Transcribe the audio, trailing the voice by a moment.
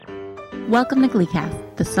Welcome to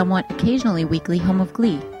GleeCast, the somewhat occasionally weekly home of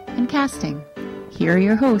Glee and casting. Here are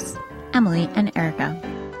your hosts, Emily and Erica.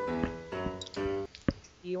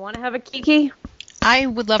 Do you want to have a Kiki? I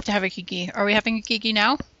would love to have a Kiki. Are we having a Kiki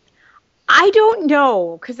now? I don't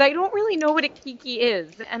know, because I don't really know what a Kiki is,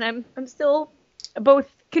 and I'm still both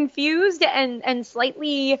confused and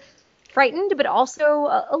slightly frightened, but also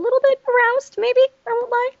a little bit aroused, maybe, I won't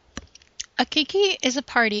lie. A Kiki is a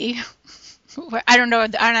party. I don't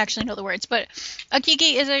actually know the words, but a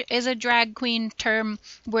Kiki is a drag queen term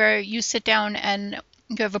where you sit down and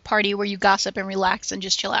you have a party where you gossip and relax and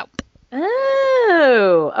just chill out.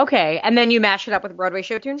 Oh, okay. And then you mash it up with a Broadway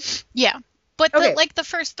show tune? Yeah. But okay. the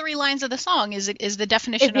first three lines of the song is the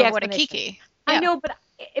definition of what a Kiki. Yeah. I know, but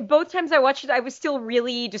both times I watched it, I was still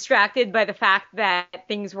really distracted by the fact that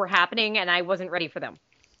things were happening and I wasn't ready for them.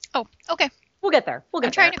 Oh, okay. We'll get there.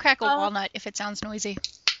 I'm trying to crack a walnut if it sounds noisy.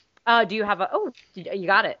 Do you have you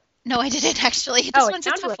got it? No, I didn't actually. This one's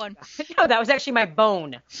a tough one. No, that was actually my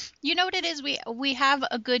bone. You know what it is? We have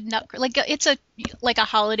a good nut, it's a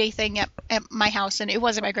holiday thing at my house, and it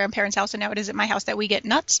was at my grandparents' house, and now it is at my house that we get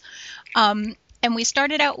nuts. And we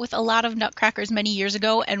started out with a lot of nutcrackers many years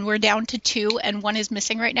ago, and we're down to 2, and one is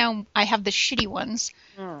missing right now. I have the shitty ones,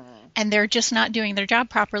 and they're just not doing their job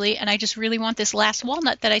properly, and I just really want this last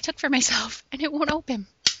walnut that I took for myself, and it won't open.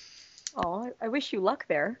 Oh, I wish you luck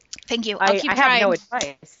there. Thank you. I'll keep trying. I have no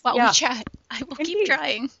advice. While we chat, I will keep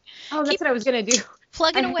trying. Oh, that's what I was going to do.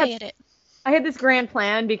 Plugging away at it. I had this grand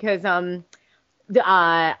plan because I'm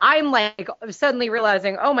suddenly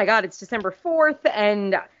realizing, oh my God, it's December 4th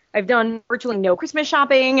and I've done virtually no Christmas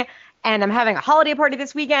shopping and I'm having a holiday party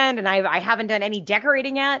this weekend and I haven't done any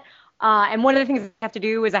decorating yet. And one of the things I have to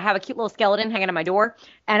do is I have a cute little skeleton hanging on my door,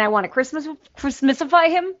 and I want to Christmasify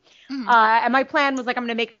him. Mm-hmm. And my plan was I'm going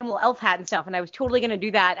to make him a little elf hat and stuff, and I was totally going to do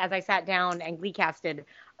that as I sat down and GleeCasted,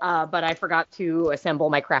 but I forgot to assemble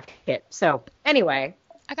my craft kit. So anyway,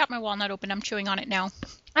 I got my walnut open. I'm chewing on it now.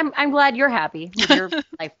 I'm glad you're happy with your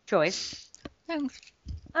life choice. Thanks.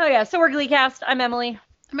 Oh yeah, so we're GleeCast. I'm Emily.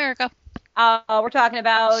 America. We're talking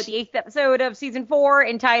about the 8th episode of season 4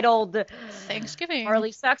 entitled Thanksgiving.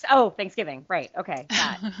 Marley Sucks. Oh, Thanksgiving. Right. Okay.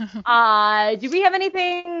 Do we have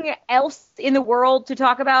anything else in the world to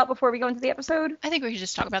talk about before we go into the episode? I think we should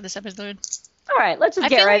just talk about this episode. All right. Let's just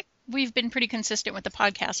get right. Like we've been pretty consistent with the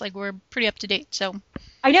podcast. We're pretty up to date. So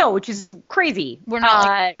I know, which is crazy. We're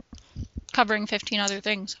not covering 15 other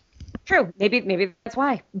things. True. Maybe that's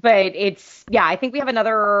why. But I think we have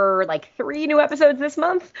another 3 new episodes this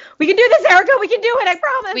month. We can do this, Erica. We can do it. I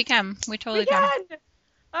promise. We can. We totally can.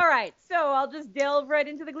 All right. So I'll just delve right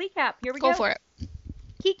into the Glee Cap. Here we go. Go for it.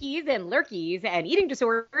 Kikis and lurkies and eating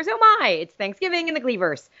disorders. Oh my. It's Thanksgiving in the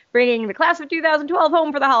Gleeverse, bringing the class of 2012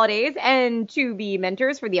 home for the holidays and to be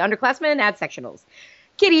mentors for the underclassmen at sectionals.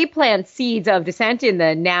 Kitty plants seeds of dissent in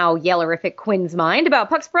the now yellorific Quinn's mind about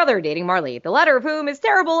Puck's brother dating Marley, the latter of whom is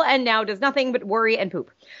terrible and now does nothing but worry and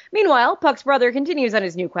poop. Meanwhile, Puck's brother continues on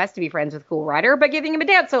his new quest to be friends with Cool Rider by giving him a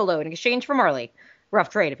dance solo in exchange for Marley. Rough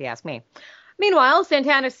trade, if you ask me. Meanwhile,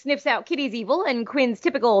 Santana sniffs out Kitty's evil and Quinn's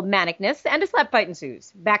typical manicness, and a slap fight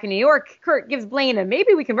ensues. Back in New York, Kurt gives Blaine a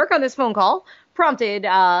maybe we can work on this phone call, prompted,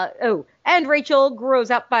 and Rachel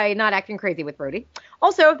grows up by not acting crazy with Brody.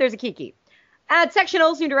 Also, there's a Kiki. At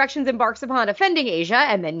sectionals, New Directions embarks upon offending Asia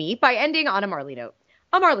and then me by ending on a Marley note.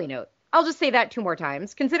 A Marley note. I'll just say that 2 more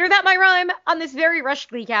times. Consider that my rhyme on this very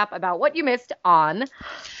rushed Glee Cap about what you missed on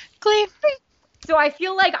Glee. So I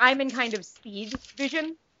feel like I'm in kind of speed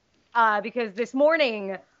vision because this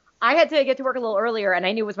morning I had to get to work a little earlier and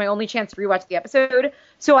I knew it was my only chance to rewatch the episode.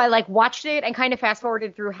 So I watched it and kind of fast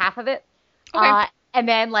forwarded through half of it. Okay. And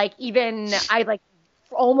then I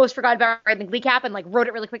almost forgot about writing the Glee Cap and wrote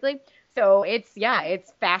it really quickly. So it's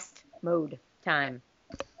fast mode time.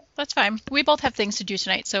 That's fine. We both have things to do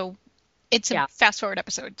tonight, so it's a fast forward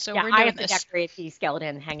episode. So we're doing I have this. to decorate the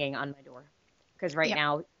skeleton hanging on my door because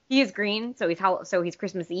now he is green, so he's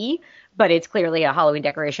Christmas-y, but it's clearly a Halloween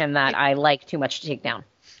decoration that I like too much to take down.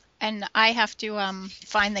 And I have to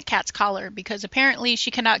find the cat's collar because apparently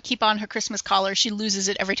she cannot keep on her Christmas collar. She loses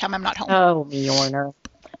it every time I'm not home. Oh, Mjolnir.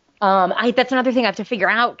 That's another thing I have to figure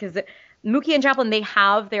out because Mookie and Joplin, they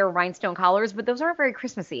have their rhinestone collars, but those aren't very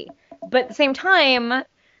Christmassy. But at the same time,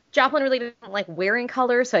 Joplin really doesn't like wearing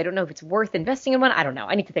colors, so I don't know if it's worth investing in one. I don't know.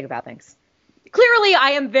 I need to think about things. Clearly,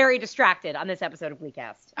 I am very distracted on this episode of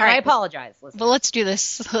GleeCast. All right. I apologize, listeners. Well, let's do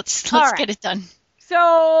this. Let's get it done.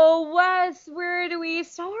 So, where do we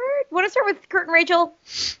start? Want to start with Kurt and Rachel?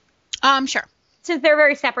 Sure. Since they're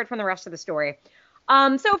very separate from the rest of the story.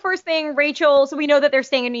 So first thing, Rachel, so we know that they're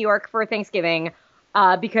staying in New York for Thanksgiving.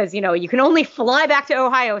 Because, you can only fly back to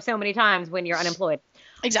Ohio so many times when you're unemployed.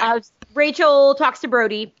 Exactly. Rachel talks to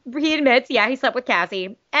Brody. He admits, yeah, he slept with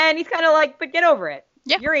Cassie. And he's kind of like, but get over it.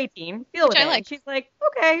 Yeah. You're 18. Deal with Which I it. like. And she's like,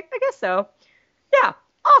 okay, I guess so. Yeah.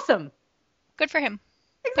 Awesome. Good for him.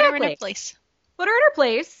 Exactly. Put her in her place. Put her in her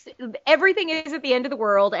place. Everything is at the end of the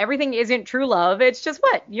world. Everything isn't true love. It's just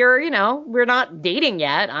what? We're not dating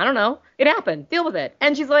yet. I don't know. It happened. Deal with it.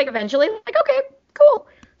 And she's like, eventually, like, okay, cool.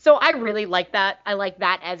 So I really like that. I like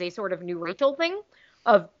that as a sort of new Rachel thing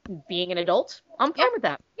of being an adult. I'm fine with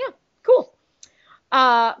that. Yeah, cool.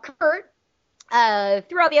 Kurt,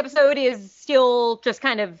 throughout the episode is still just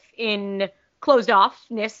kind of in closed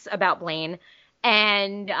offness about Blaine.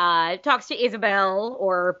 And talks to Isabel,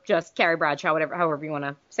 or just Carrie Bradshaw, however you want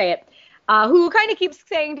to say it, who kind of keeps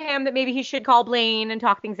saying to him that maybe he should call Blaine and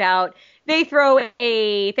talk things out. They throw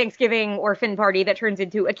a Thanksgiving orphan party that turns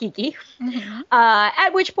into a kiki, at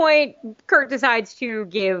which point Kurt decides to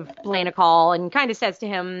give Blaine a call and kind of says to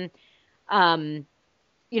him, when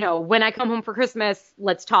I come home for Christmas,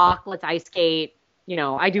 let's talk, let's ice skate.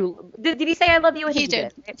 I do. Did he say I love you? He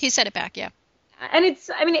did. He said it back, yeah. And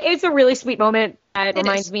it's a really sweet moment. It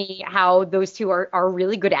reminds me how those two are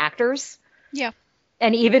really good actors. Yeah.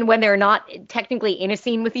 And even when they're not technically in a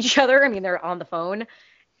scene with each other, they're on the phone,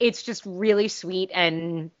 it's just really sweet.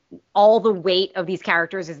 And all the weight of these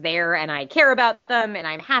characters is there. And I care about them. And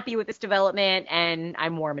I'm happy with this development. And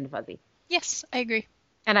I'm warm and fuzzy. Yes, I agree.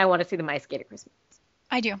 And I want to see them ice skate at Christmas.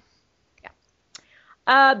 I do.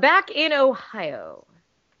 Yeah. Back in Ohio.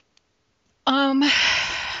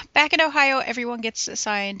 Back in Ohio, everyone gets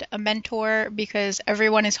assigned a mentor because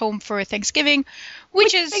everyone is home for Thanksgiving,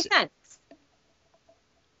 which makes sense.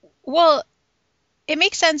 Well, it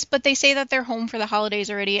makes sense, but they say that they're home for the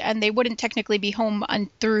holidays already, and they wouldn't technically be home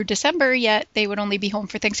through December yet. They would only be home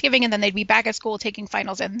for Thanksgiving, and then they'd be back at school taking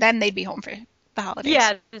finals, and then they'd be home for the holidays.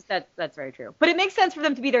 Yeah, that's very true. But it makes sense for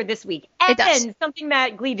them to be there this week. And it does. Something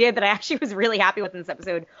that Glee did that I actually was really happy with in this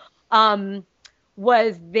episode,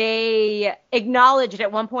 was they acknowledged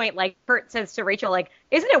at one point, like Kurt says to Rachel, like,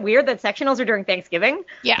 isn't it weird that sectionals are during Thanksgiving?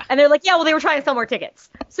 Yeah. And they're like, yeah, well, they were trying to sell more tickets.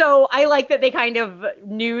 So I like that they kind of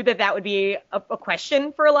knew that would be a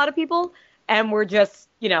question for a lot of people. And we're just,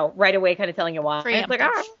 right away kind of telling you why. It's like, all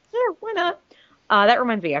right, sure, why not? That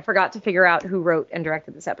reminds me, I forgot to figure out who wrote and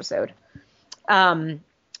directed this episode.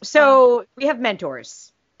 So we have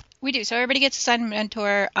mentors. We do. So everybody gets assigned a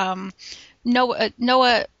mentor.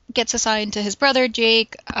 Noah gets assigned to his brother,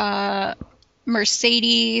 Jake.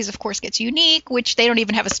 Mercedes, of course, gets Unique, which they don't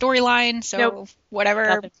even have a storyline, so nope.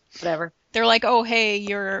 Whatever. They're like, oh, hey,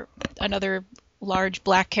 you're another large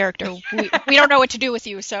black character. We don't know what to do with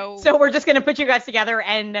you, so... So we're just going to put you guys together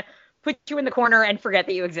and put you in the corner and forget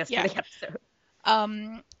that you exist for the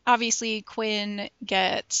episode. Obviously, Quinn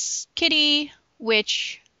gets Kitty,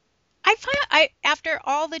 which... after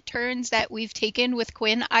all the turns that we've taken with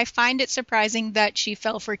Quinn, I find it surprising that she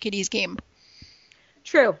fell for Kitty's game.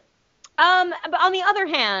 True. But on the other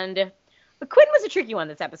hand, Quinn was a tricky one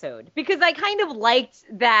this episode because I kind of liked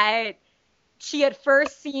that she at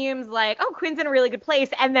first seems like, oh, Quinn's in a really good place,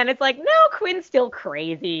 and then it's like, no, Quinn's still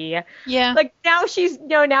crazy. Yeah. Like now she's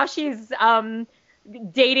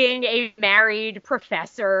dating a married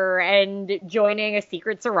professor and joining a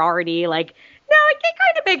secret sorority. Like, no, it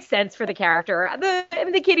kind of makes sense for the character.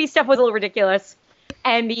 The Kitty stuff was a little ridiculous,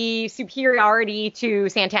 and the superiority to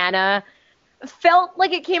Santana felt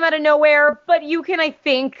like it came out of nowhere, but you can, I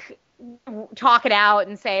think, talk it out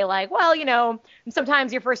and say, like, well,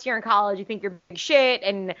 sometimes your first year in college, you think you're big shit,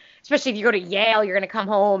 and especially if you go to Yale, you're going to come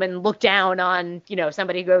home and look down on,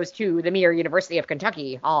 somebody who goes to the mere University of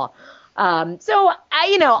Kentucky. So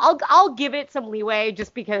I'll give it some leeway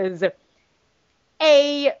just because,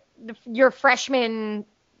 your freshman,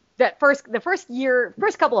 the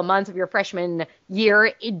first couple of months of your freshman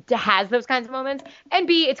year, it has those kinds of moments, and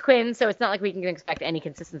B, it's Quinn, so it's not like we can expect any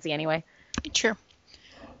consistency anyway. True.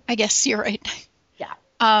 I guess you're right. Yeah.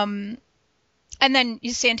 And then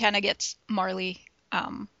Santana gets Marley.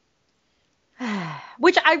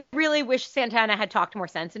 Which I really wish Santana had talked more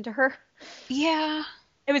sense into her. Yeah.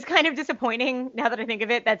 It was kind of disappointing, now that I think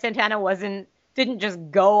of it, that Santana didn't just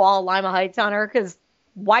go all Lima Heights on her, because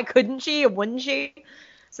why couldn't she? Wouldn't she?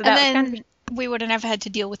 So that and then we wouldn't have had to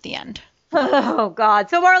deal with the end. Oh, God.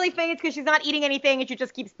 So Marley faints because she's not eating anything and she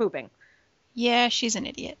just keeps pooping. Yeah, she's an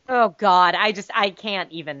idiot. Oh, God. I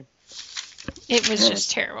can't even. It was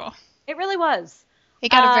just terrible. It really was. It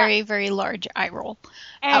got a very, very large eye roll.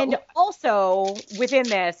 And also within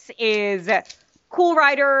this is Cool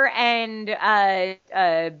Rider and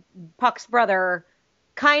Puck's brother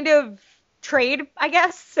kind of trade, I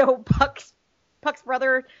guess. So Puck's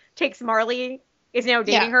brother takes Marley is now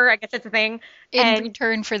dating Yeah. her. I guess that's a thing. In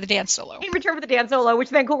return for the dance solo. In return for the dance solo, which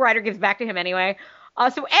then Cool Rider gives back to him anyway.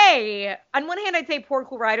 So on one hand, I'd say poor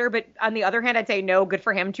Cool Rider, but on the other hand, I'd say no, good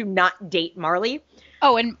for him to not date Marley.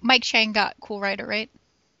 Oh, and Mike Chang got Cool Rider, right?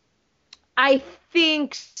 I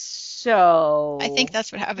think so. I think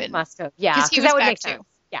that's what happened. Must have. Yeah, 'Cause he because was that would back make too. sense.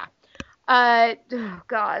 Yeah. Oh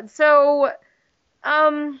God. So,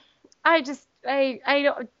 I just, I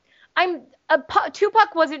don't,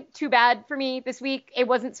 Tupac wasn't too bad for me this week. It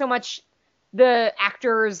wasn't so much the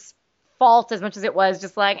actor's fault as much as it was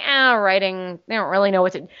just like, writing, they don't really know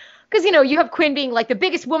what to, because, you have Quinn being like the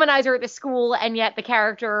biggest womanizer at the school, and yet the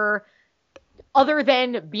character, other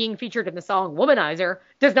than being featured in the song Womanizer,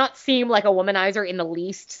 does not seem like a womanizer in the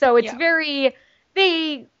least. So it's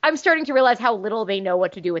I'm starting to realize how little they know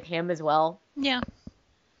what to do with him as well. Yeah.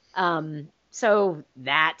 So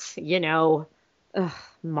that,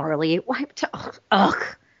 Marley wiped. Ugh.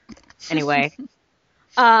 Anyway.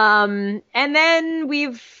 And then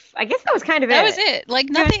I guess that was kind of it. That was it. Like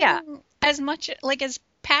nothing Yeah. as much, like as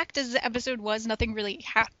packed as the episode was, nothing really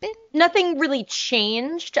happened. Nothing really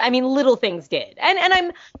changed. I mean, little things did.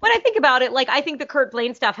 And when I think about it, like, I think the Kurt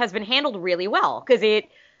Blaine stuff has been handled really well, because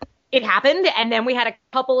it happened, and then we had a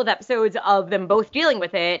couple of episodes of them both dealing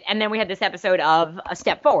with it, and then we had this episode of a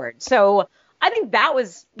step forward. So I think that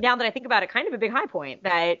was, now that I think about it, kind of a big high point,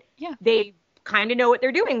 that they kind of know what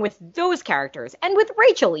they're doing with those characters, and with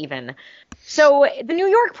Rachel even. So the New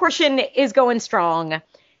York portion is going strong.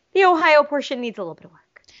 The Ohio portion needs a little bit of work.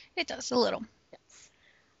 It does, a little.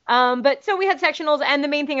 But so we had sectionals, and the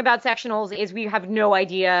main thing about sectionals is we have no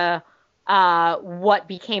idea what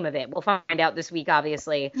became of it. We'll find out this week,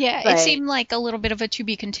 obviously. Yeah, but it seemed like a little bit of a to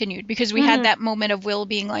be continued, because we had that moment of Will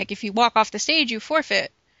being like, if you walk off the stage, you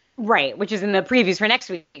forfeit. Right, which is in the previews for next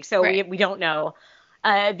week, so we don't know.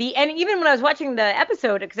 And even when I was watching the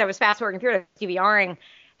episode, because I was fast-forwarding through it, DVRing,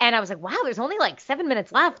 and I was like, wow, there's only like 7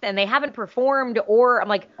 minutes left, and they haven't performed, or I'm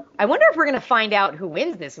like, I wonder if we're going to find out who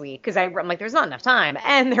wins this week, because I'm like, there's not enough time,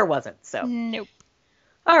 and there wasn't, so. Nope.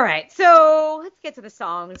 All right, so let's get to the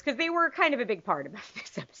songs, because they were kind of a big part of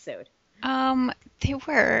this episode. They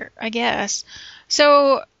were, I guess.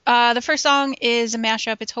 So, the first song is a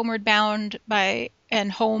mashup. It's Homeward Bound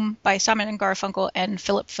and Home by Simon and Garfunkel and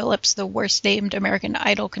Philip Phillips, the worst named American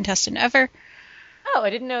Idol contestant ever. Oh, I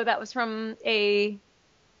didn't know that was from a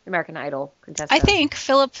American Idol contestant. I think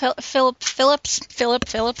Philip Phillips.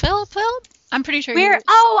 I'm pretty sure.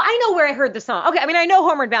 I know where I heard the song. Okay, I mean, I know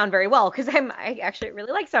Homeward Bound very well, because I actually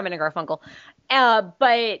really like Simon and Garfunkel.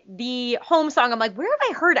 But the Home song, I'm like, where have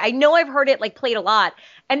I heard it? I know I've heard it, like, played a lot,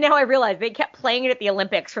 and now I realize they kept playing it at the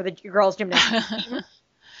Olympics for the girls' gymnastics team.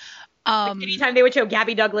 Like, anytime they would show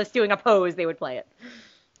Gabby Douglas doing a pose, they would play it.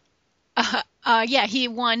 Yeah, he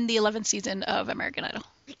won the 11th season of American Idol.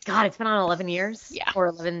 God, it's been on 11 years? Yeah. Or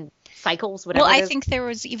 11 cycles, whatever. Well, it I is. think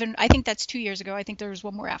I think that's 2 years ago. I think there was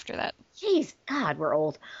one more after that. Jeez, God, we're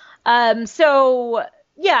old. So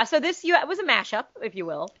this it was a mashup, if you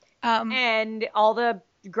will. And all the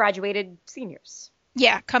graduated seniors.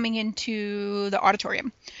 Yeah, coming into the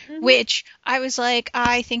auditorium, which I was like,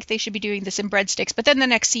 I think they should be doing this in Breadsticks. But then the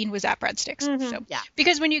next scene was at Breadsticks. So,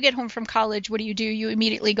 because when you get home from college, what do? You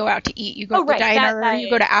immediately go out to eat. You go to the diner, you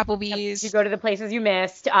go to Applebee's. You go to the places you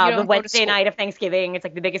missed. The Wednesday night of Thanksgiving, it's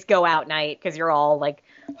like the biggest go out night, because you're all like,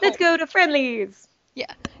 let's go to Friendly's.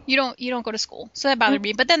 Yeah, you don't go to school. So that bothered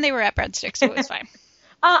me. But then they were at Breadsticks, so it was fine.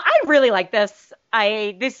 I really like this.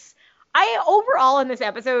 I overall in this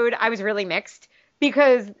episode, I was really mixed,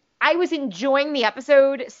 because I was enjoying the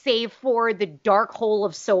episode, save for the dark hole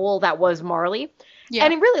of soul that was Marley. Yeah.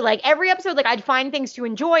 And it really, like, every episode, like, I'd find things to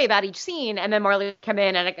enjoy about each scene, and then Marley would come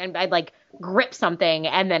in, and I'd like, grip something,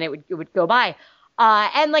 and then it would go by.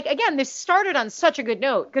 And, like, again, this started on such a good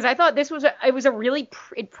note, because I thought this was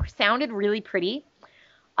it sounded really pretty.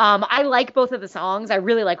 I like both of the songs. I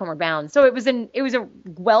really like Homeward Bound. So it was a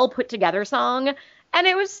well put together song. And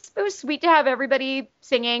it was sweet to have everybody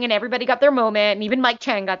singing, and everybody got their moment, and even Mike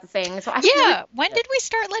Chang got to sing. So when did we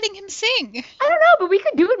start letting him sing? I don't know, but we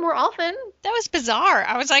could do it more often. That was bizarre.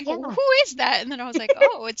 I was like, who is that? And then I was like,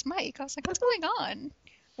 oh, it's Mike. I was like, what's going on?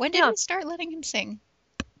 When did we start letting him sing?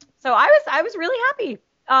 So I was really happy.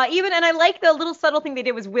 And I like the little subtle thing they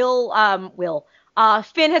did was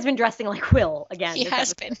Finn has been dressing like Will again. He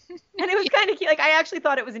has been. And it was kind of cute. Like, I actually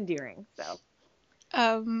thought it was endearing. So.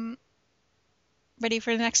 Ready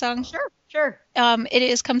for the next song? Sure. It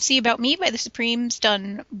is Come See About Me by the Supremes,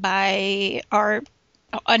 done by our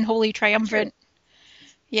unholy triumvirate.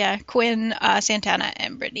 Yeah, Quinn, Santana,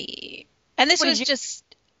 and Brittany. And this was just,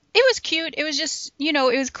 it was cute. It was just, it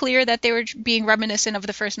was clear that they were being reminiscent of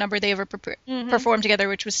the first number they ever performed together,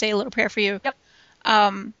 which was Say a Little Prayer for You. Yep.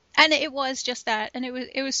 And it was just that, and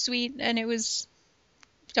it was sweet, and it was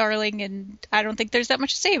darling, and I don't think there's that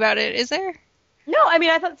much to say about it, is there? No, I mean,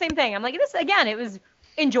 I thought the same thing. I'm like, this, again, it was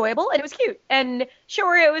enjoyable and it was cute. And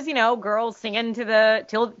sure, it was, girls singing to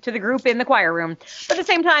the group in the choir room. But at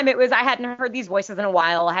the same time, I hadn't heard these voices in a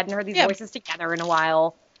while. I hadn't heard these voices together in a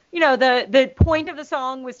while. The point of the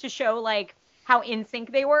song was to show, like, how in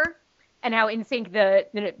sync they were and how in sync the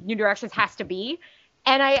New Directions has to be.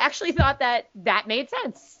 And I actually thought that made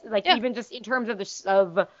sense. Like, even just in terms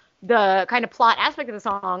of the kind of plot aspect of the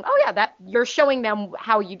song. Oh, yeah, that you're showing them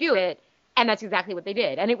how you do it. And that's exactly what they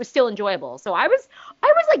did. And it was still enjoyable. So I was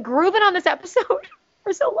like grooving on this episode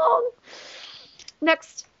for so long.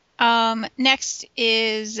 Next. Next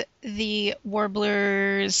is the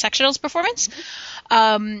Warblers sectionals performance,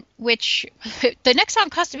 which the next song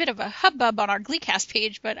caused a bit of a hubbub on our Gleecast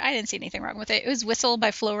page, but I didn't see anything wrong with it. It was Whistle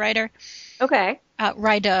by Flo Rida. Okay.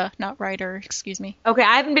 Rida, not Ryder, excuse me. Okay,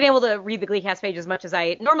 I haven't been able to read the Gleecast page as much as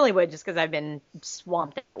I normally would just because I've been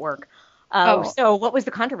swamped at work. So what was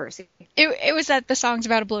the controversy? It was that the song's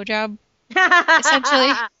about a blowjob,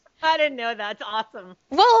 essentially. I didn't know. That's awesome.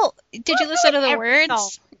 Well, did you listen to the words? Song.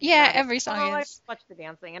 Yeah, every song is. I watched the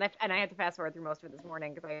dancing, and I had to fast forward through most of it this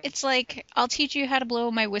morning. It's like, I'll teach you how to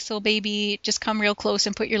blow my whistle, baby. Just come real close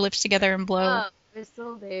and put your lips together and blow. Oh,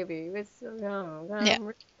 whistle, baby, whistle. Yeah.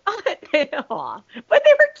 But they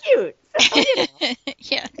were cute. So,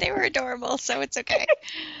 Yeah, they were adorable, so it's okay.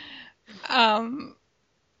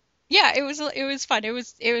 Yeah, it was fun. It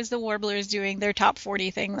was the Warblers doing their top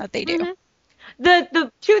 40 thing that they do. Mm-hmm.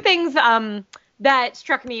 The two things that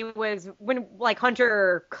struck me was when, like,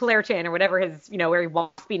 Hunter Clareton or whatever his very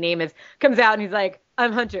waspy name is comes out and he's like,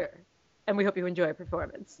 "I'm Hunter, and we hope you enjoy our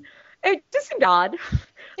performance." It just seemed odd.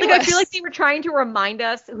 I feel like they were trying to remind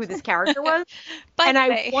us who this character was, and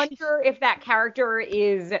I wonder if that character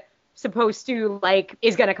is supposed to, like,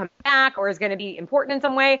 is going to come back or is going to be important in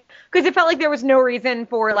some way, because it felt like there was no reason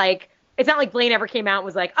for, like, it's not like Blaine ever came out and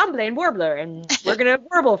was like, "I'm Blaine Warbler and we're going to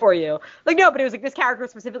warble for you." Like, no, but it was like this character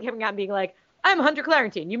specifically coming out and being like, "I'm Hunter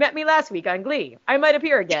Clareton. You met me last week on Glee. I might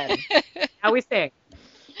appear again." How we sing.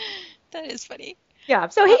 That is funny. Yeah,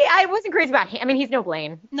 so I wasn't crazy about him. I mean, he's no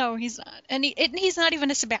Blaine. No, he's not. And he's not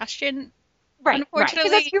even a Sebastian. Right,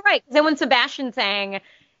 unfortunately. Right. You're right. Then when Sebastian sang,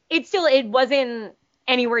 it wasn't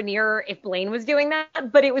anywhere near if Blaine was doing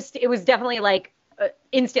that, but it was definitely, like,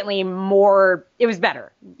 instantly more, it was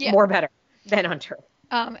better. Yeah. More better than Hunter.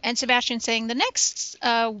 And Sebastian sang the next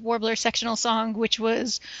Warbler sectional song, which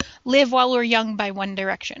was Live While We're Young by One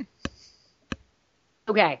Direction.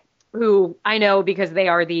 Okay. Who I know because they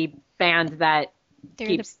are the band that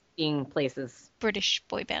keeps being places. British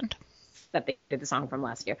boy band. That they did the song from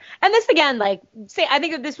last year. And this, again, like, I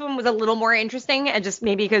think that this one was a little more interesting, and just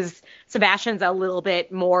maybe because Sebastian's a little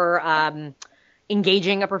bit more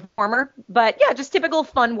engaging a performer. But yeah, just typical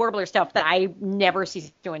fun Warbler stuff that I never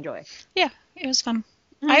cease to enjoy. Yeah, it was fun.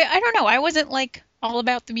 Mm-hmm. I don't know. I wasn't, like, all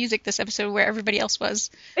about the music this episode where everybody else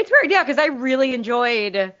was. It's weird, yeah, because I really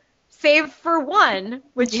enjoyed Save for One,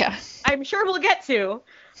 which I'm sure we'll get to.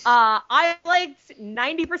 I liked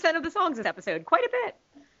 90% of the songs this episode, quite a bit.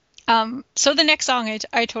 So the next song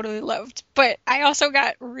I totally loved, but I also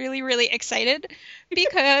got really, really excited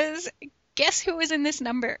because guess who was in this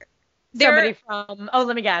number? Somebody from,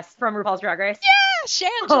 let me guess, from RuPaul's Drag Race? Yeah,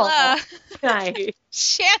 Shangela. Oh, nice.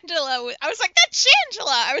 Shangela. I was like, that's Shangela.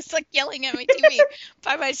 I was, like, yelling at my TV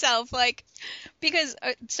by myself, like, because,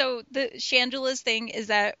 so the Shangela's thing is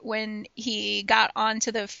that when he got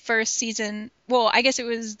onto the first season, well, I guess it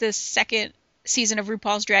was the second season of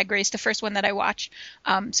RuPaul's Drag Race, the first one that I watched.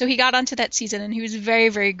 So he got onto that season and he was very,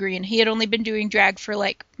 very green. He had only been doing drag for,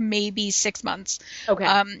 like, maybe 6 months.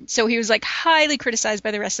 Okay. So he was, like, highly criticized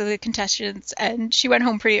by the rest of the contestants, and she went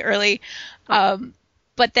home pretty early.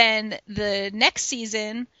 But then the next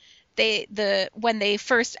season, when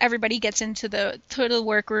everybody gets into the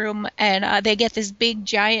workroom and they get this big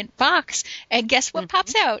giant box, and guess what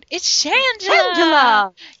pops out? It's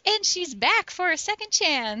Shangela! And she's back for a second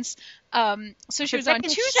chance. So she was on 2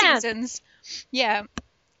 seasons. Yeah.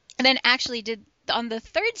 And then actually on the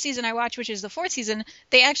 3rd season I watched, which is the 4th season,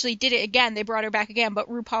 they actually did it again. They brought her back again, but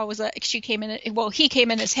RuPaul was like, he came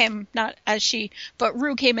in as him, not as she, but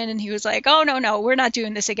Ru came in and he was like, "Oh, no, we're not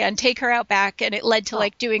doing this again. Take her out back." And it led to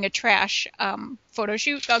like doing a trash, photo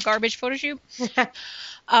shoot, a garbage photo shoot.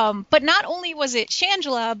 But not only was it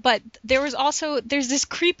Shangela, but there's this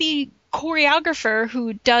creepy choreographer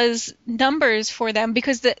who does numbers for them,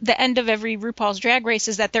 because the end of every RuPaul's Drag Race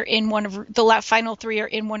is that they're in one of the final 3 are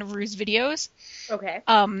in one of Ru's videos. Okay.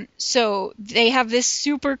 So they have this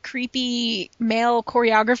super creepy male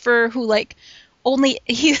choreographer who, like, only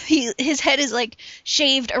his head is like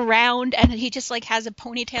shaved around, and he just like has a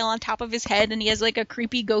ponytail on top of his head, and he has like a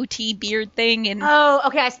creepy goatee beard thing. And Oh,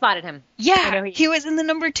 okay, I spotted him. I yeah, know he was in the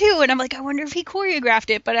number 2, and I'm like, I wonder if he choreographed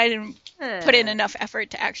it, but I didn't put in enough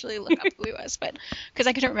effort to actually look up who he was, but because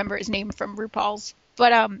I couldn't remember his name from RuPaul's.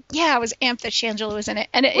 But yeah, I was amped that Shangela was in it,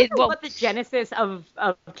 and I wonder what the genesis of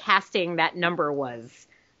casting that number was.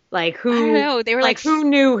 Like who? I don't know. They were like who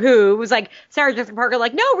knew who? It was like Sarah Jessica Parker.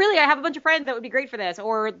 Like, no, really, I have a bunch of friends that would be great for this.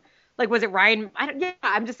 Or like, was it Ryan?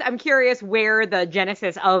 I'm curious where the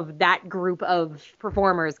genesis of that group of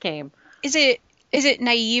performers came. Is it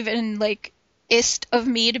naive and like ist of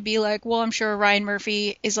me to be like, well, I'm sure Ryan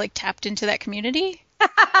Murphy is like tapped into that community?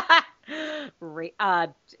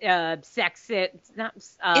 Sex it's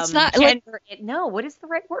not gender, like, no, what is the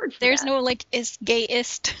right word for there's that? no like is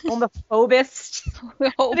gayist homophobist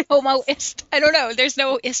homoist. I don't know, there's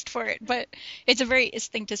no ist for it, but it's a very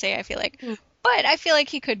ist thing to say, I feel like. But I feel like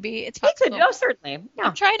he could be. It's possible. He could, certainly. Yeah.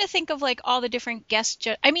 I'm trying to think of like all the different guest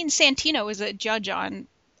I mean, Santino is a judge on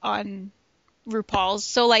RuPaul's,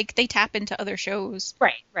 so like they tap into other shows.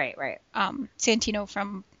 Right. Santino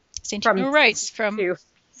from Rice from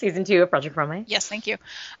season 2 of Project Runway. Yes, thank you.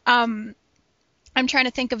 I'm trying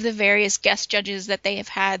to think of the various guest judges that they have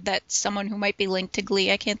had. That's someone who might be linked to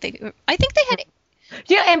Glee. I can't think. I think they had.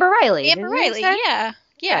 Yeah, Amber Riley. Yeah.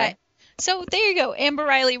 Okay. So there you go. Amber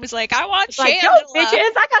Riley was like, I want Shangela. Like, yo,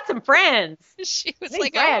 bitches, I got some friends. She was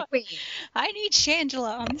like, I need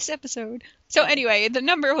Shangela on this episode. So anyway, the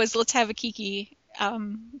number was Let's Have a Kiki.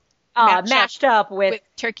 Matched up with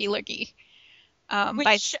Turkey Lurkey.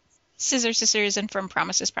 By Scissor Sisters and From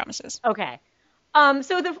Promises. Okay.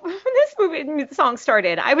 So when this song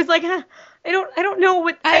started, I was like, I don't know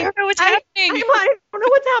what's happening. I don't know what's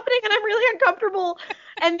happening, and I'm really uncomfortable.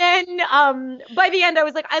 And then by the end, I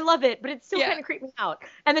was like, I love it, but it still kind of creeped me out.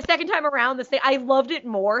 And the second time around, I loved it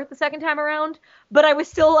more the second time around, but I was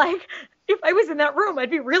still like, if I was in that room, I'd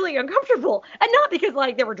be really uncomfortable. And not because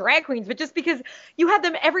like there were drag queens, but just because you had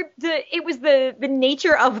them it was the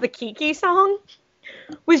nature of the Kiki song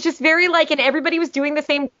was just very like, and everybody was doing the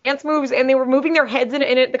same dance moves, and they were moving their heads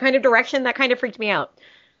in the kind of direction that kind of freaked me out.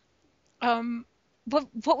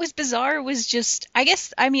 What was bizarre was just,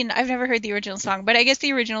 I mean, I've never heard the original song, but I guess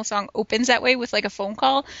the original song opens that way with like a phone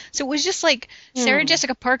call. So it was just like Sarah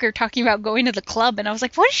Jessica Parker talking about going to the club, and I was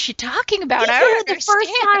like, what is she talking about? I don't understand. The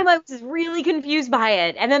first time I was really confused by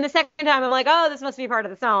it, and then the second time I'm like, oh, this must be part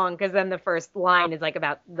of the song, because then the first line is like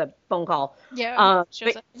about the phone call. Yeah.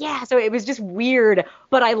 So it was just weird,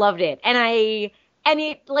 but I loved it, and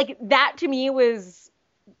it like that to me was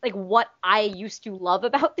like what I used to love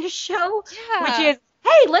about this show, which is,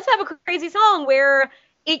 hey, let's have a crazy song where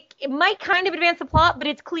it might kind of advance the plot, but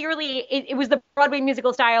it's clearly, it was the Broadway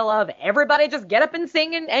musical style of everybody just get up and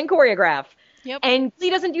sing and choreograph. Yep. And Glee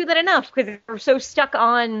doesn't do that enough because they're so stuck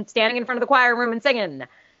on standing in front of the choir room and singing.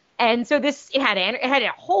 And so it had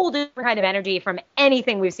a whole different kind of energy from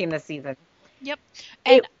anything we've seen this season. Yep.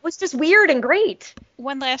 And it was just weird and great.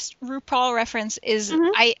 One last RuPaul reference is,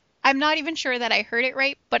 I'm not even sure that I heard it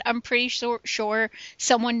right, but I'm pretty sure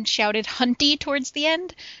someone shouted hunty towards the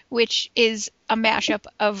end, which is a mashup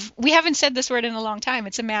of, we haven't said this word in a long time,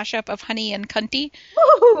 it's a mashup of honey and cunty.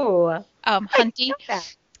 Ooh. Hunty.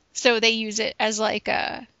 So they use it as like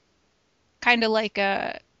a, kind of like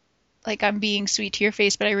I'm being sweet to your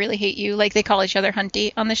face, but I really hate you. Like they call each other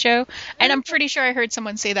hunty on the show. And I'm pretty sure I heard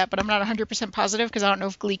someone say that, but I'm not 100% positive because I don't know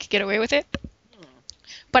if Glee could get away with it.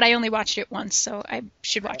 But I only watched it once, so I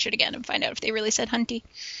should watch it again and find out if they really said hunty.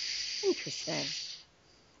 Interesting.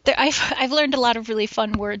 I've learned a lot of really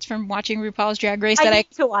fun words from watching RuPaul's Drag Race. I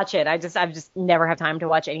need to watch it. I've just never had time to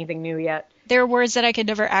watch anything new yet. There are words that I could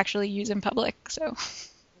never actually use in public, so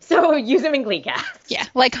use them in GleeCast. Yeah,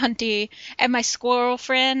 like hunty. And my squirrel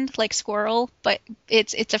friend, like squirrel, but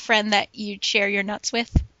it's a friend that you share your nuts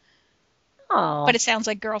with. Oh. But it sounds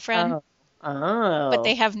like girlfriend. Oh. But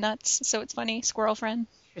they have nuts, so it's funny. Squirrel friend.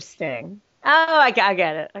 Interesting. Oh, I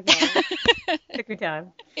get it. It took me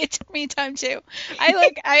time. It took me time too.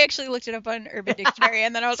 I actually looked it up on Urban Dictionary,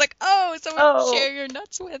 and then I was like, oh, someone to share your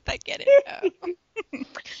nuts with. I get it.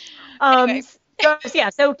 Anyway.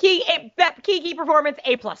 So Kiki performance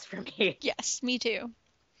A+ for me. Yes, me too.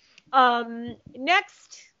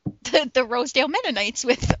 Next, the Rosedale Mennonites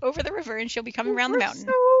with Over the River, and she'll be coming around the mountain.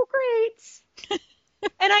 So great.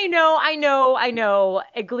 And I know.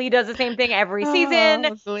 Glee does the same thing every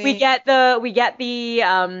season. Glee. We get the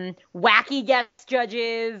wacky guest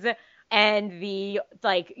judges and the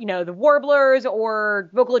the Warblers or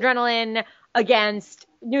Vocal Adrenaline against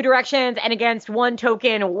New Directions and against one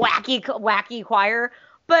token wacky choir.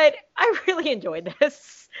 But I really enjoyed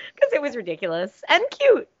this because it was ridiculous and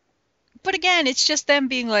cute. But again, it's just them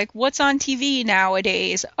being like, what's on TV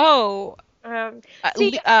nowadays? Oh, Here's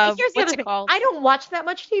the what's other it thing. called? I don't watch that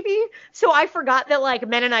much TV, so I forgot that like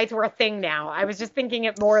Mennonites were a thing now. I was just thinking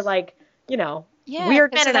it more like, Yeah,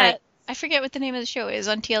 weird 'cause of Mennonites. I forget what the name of the show is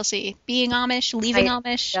on TLC. Being Amish, Leaving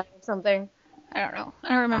Amish. Yeah, something. I don't know. I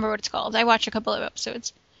don't remember what it's called. I watched a couple of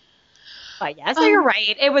episodes. But yeah, so you're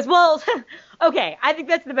right. It was, well, okay, I think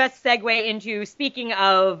that's the best segue into speaking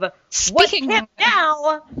of what's hip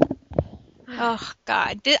now. Oh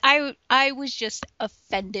God, I was just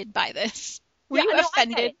offended by this. Were you no,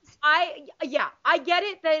 offended? I get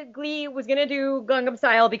it that Glee was gonna do Gangnam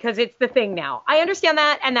Style because it's the thing now. I understand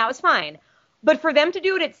that, and that was fine. But for them to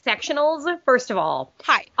do it at sectionals, first of all,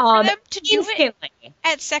 for them to do instantly. it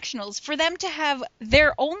at sectionals, for them to have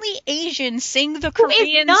their only Asian sing the Who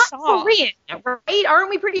Korean is not song. Korean, right?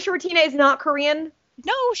 Aren't we pretty sure Tina is not Korean?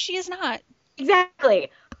 No, she is not.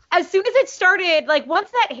 Exactly. As soon as it started, like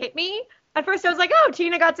once that hit me, at first I was like, oh,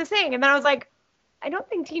 Tina got to sing. And then I was like, I don't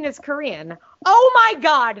think Tina's Korean. Oh my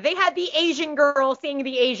God, they had the Asian girl sing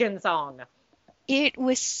the Asian song. It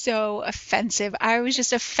was so offensive. I was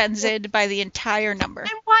just offended by the entire number. And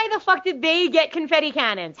why the fuck did they get confetti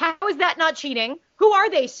cannons? How is that not cheating? Who are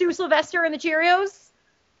they? Sue Sylvester and the Cheerios?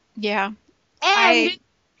 Yeah. And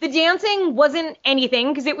the dancing wasn't anything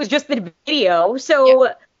because it was just the video. So,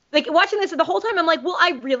 like, watching this the whole time, I'm like, well,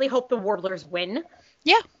 I really hope the Warblers win.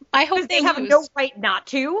 Yeah, I hope they have no right not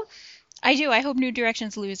to. I do. I hope New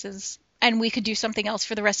Directions loses. And we could do something else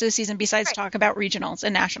for the rest of the season besides talk about regionals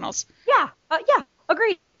and nationals. Yeah,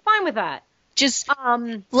 agreed. Fine with that. Just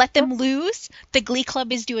let them lose. The Glee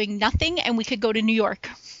Club is doing nothing, and we could go to New York.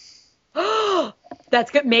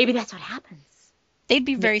 That's good. Maybe that's what happens. They'd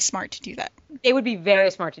be very smart to do that. They would be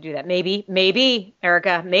very smart to do that. Maybe,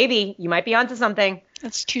 Erica, maybe. You might be onto something.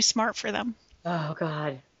 That's too smart for them. Oh,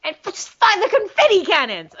 God. And just find the confetti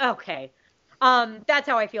cannons. Okay. That's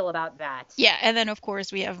how I feel about that. Yeah, and then of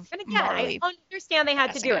course we have and again, Marley. I understand they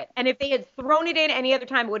had to do it. And if they had thrown it in any other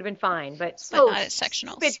time, it would have been fine. But not at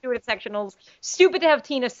sectionals. Stupid to do it at sectionals. Stupid to have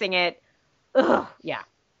Tina sing it. Ugh, yeah.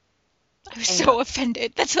 I was so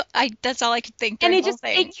offended. That's all I could think. And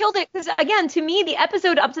it killed it because again, to me, the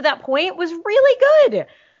episode up to that point was really good.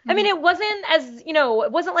 Mm-hmm. I mean, it wasn't as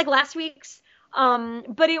it wasn't like last week's.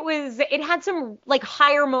 But it had some like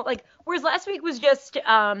higher whereas last week was just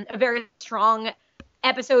a very strong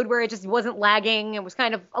episode where it just wasn't lagging. It was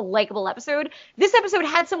kind of a likable episode. This episode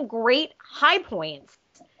had some great high points.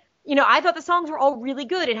 I thought the songs were all really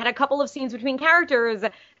good. It had a couple of scenes between characters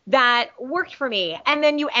that worked for me. And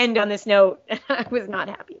then you end on this note. I was not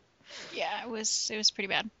happy. Yeah, it was pretty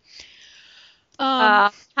bad.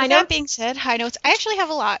 That being said, high notes. I actually have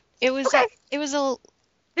a lot. There was There was a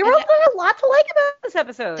lot to like about this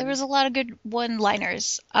episode. There was a lot of good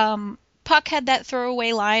one-liners. Puck had that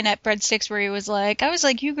throwaway line at Breadsticks where he was like, I was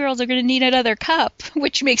like, you girls are going to need another cup,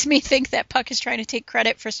 which makes me think that Puck is trying to take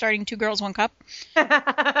credit for starting Two Girls, One Cup.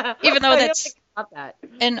 Even though that's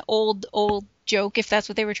an old joke, if that's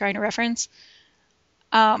what they were trying to reference.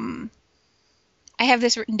 I have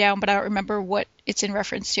this written down, but I don't remember what it's in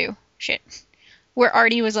reference to. Shit. Where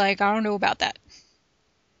Artie was like, I don't know about that.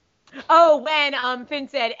 Oh, when Finn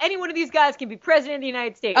said, any one of these guys can be president of the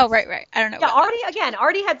United States. Oh, right. I don't know. Yeah,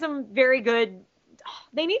 Artie had some very good...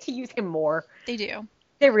 They need to use him more. They do.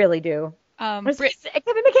 They really do. Kevin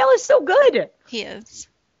McHale is so good. He is.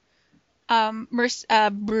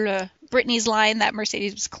 Brittany's line that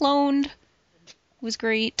Mercedes was cloned was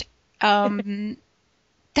great. That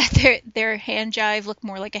their hand jive looked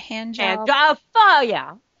more like a hand job. Oh,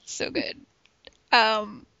 yeah. So good.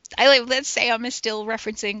 I like that Sam is still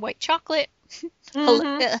referencing white chocolate.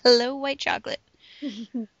 Mm-hmm. Hello, white chocolate.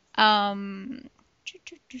 I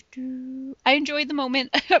enjoyed the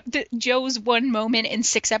moment, Joe's one moment in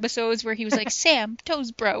 6 episodes where he was like, Sam,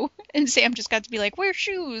 toes, bro. And Sam just got to be like, wear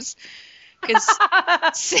shoes. Because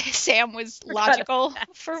Sam was logical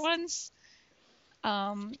for once.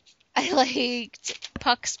 I liked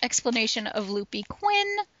Puck's explanation of Loopy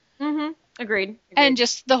Quinn. Mm-hmm. Agreed. And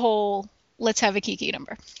just the whole... let's have a Kiki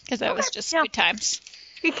number, because that was just good times.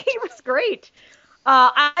 Kiki was great.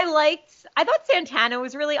 I thought Santana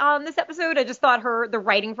was really on this episode. I just thought the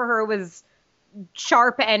writing for her was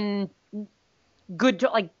sharp and good,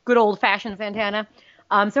 like good old fashioned Santana.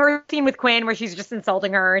 So her scene with Quinn where she's just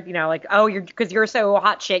insulting her, like, oh, because you're so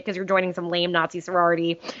hot shit because you're joining some lame Nazi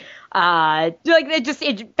sorority.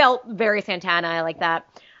 It felt very Santana. I like that.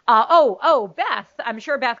 Beth, I'm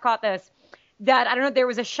sure Beth caught this. That, I don't know, there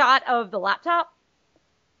was a shot of the laptop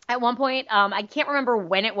at one point. I can't remember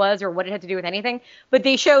when it was or what it had to do with anything, but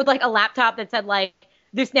they showed like a laptop that said like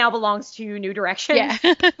this now belongs to New Direction, Yeah.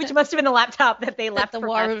 which must have been the laptop that they left that the for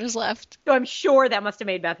water Beth. was left. So I'm sure that must have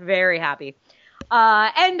made Beth very happy.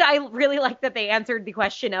 And I really like that they answered the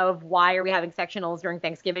question of why are we having sectionals during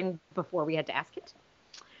Thanksgiving before we had to ask it.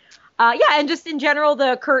 Yeah, and just in general,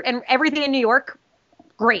 the Kurt and everything in New York,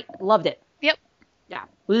 great. Loved it. Yep. Yeah.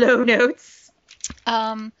 Low notes.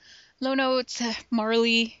 Low notes,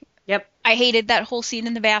 Marley. Yep. I hated that whole scene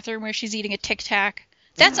in the bathroom where she's eating a Tic Tac.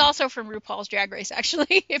 That's also from RuPaul's Drag Race,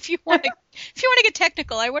 actually. If you want to get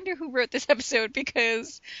technical, I wonder who wrote this episode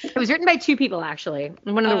because It was written by two people, actually.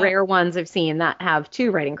 One of the rare ones I've seen that have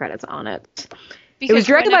two writing credits on it. It was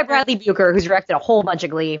directed by Bradley Bucher, who's directed a whole bunch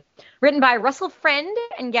of Glee. Written by Russell Friend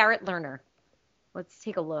and Garrett Lerner. Let's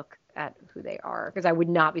take a look at who they are, because I would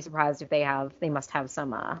not be surprised if they must have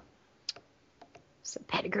some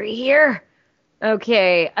pedigree here.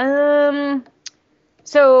 Okay.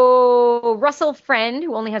 So Russell Friend,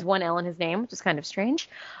 who only has one L in his name, which is kind of strange,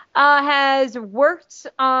 has worked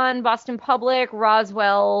on Boston Public,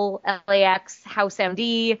 Roswell, LAX, House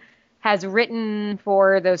MD, has written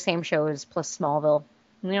for those same shows plus Smallville.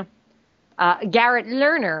 Yeah. Garrett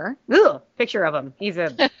Lerner, picture of him. He's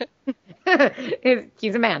a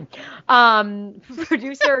he's a man.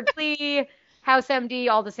 Producer Glee, House MD,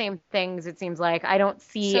 all the same things. It seems like I don't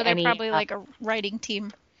see so they're any. probably like a writing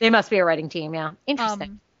team. They must be a writing team, yeah.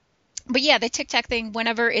 Interesting. But yeah, the Tic Tac thing,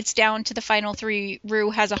 whenever it's down to the final three, Rue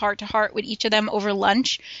has a heart-to-heart with each of them over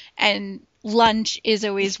lunch, and lunch is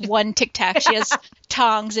always one Tic Tac. She has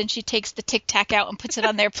tongs, and she takes the Tic Tac out and puts it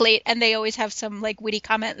on their plate, and they always have some, like, witty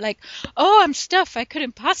comment like, oh, I'm stuffed, I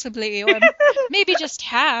couldn't possibly, or maybe just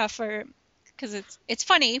half, or... Because it's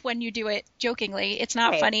funny when you do it jokingly. It's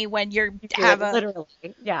not funny when you have a... Literally,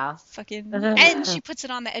 yeah. Fucking... And she puts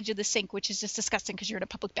it on the edge of the sink, which is just disgusting because you're in a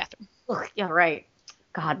public bathroom. Ugh, yeah, right.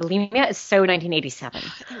 God, bulimia is so 1987.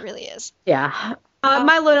 It really is. Yeah.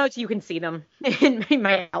 My low notes, you can see them in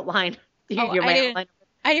my outline. I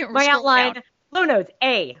didn't My scroll outline, down. low notes,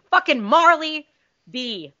 A, fucking Marley,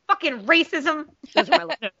 B, fucking racism. Those are my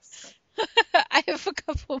low notes. I have a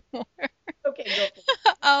couple more. Okay, go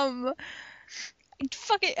for it.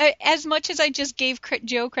 Fuck it. As much as I just gave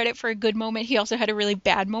Joe credit for a good moment, he also had a really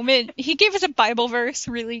bad moment. He gave us a Bible verse,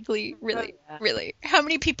 really. How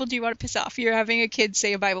many people do you want to piss off? You're having a kid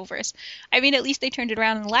say a Bible verse. I mean, at least they turned it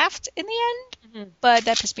around and laughed in the end, but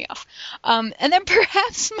that pissed me off. And then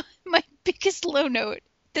perhaps my biggest low note,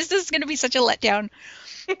 this is going to be such a letdown,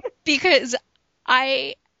 because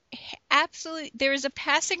there is a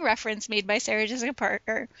passing reference made by Sarah Jessica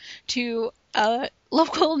Parker to a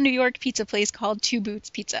local New York pizza place called Two Boots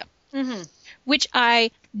Pizza, which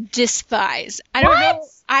I despise.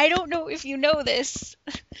 I don't know if you know this.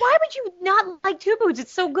 Why would you not like Two Boots?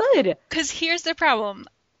 It's so good. Because here's the problem.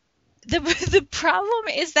 The problem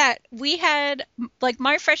is that we had, like,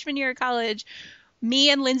 my freshman year of college,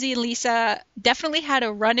 me and Lindsay and Lisa definitely had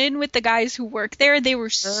a run-in with the guys who work there. They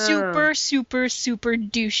were super, super, super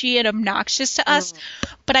douchey and obnoxious to us,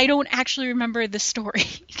 but I don't actually remember the story.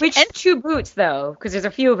 Which Two Boots, though? Because there's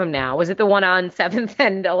a few of them now. Was it the one on 7th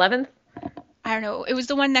and 11th? I don't know. It was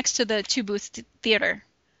the one next to the Two Booths Theater.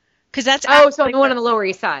 Because that's so the one on the Lower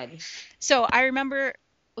East Side. So I remember,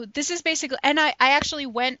 this is basically, and I actually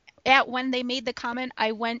went, when they made the comment,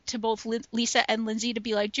 I went to both Lisa and Lindsay to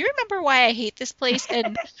be like, do you remember why I hate this place?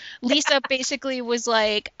 And Lisa basically was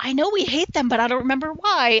like, I know we hate them, but I don't remember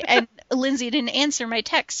why. And Lindsay didn't answer my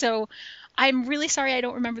text. So I'm really sorry I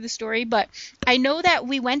don't remember the story, but I know that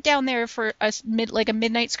we went down there for a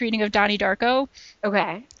midnight screening of Donnie Darko.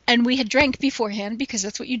 Okay. And we had drank beforehand because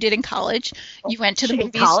that's what you did in college. You went to the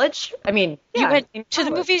movies. In college? I mean, you went to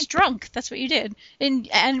the movies drunk. That's what you did.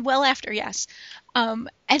 And well after, yes. And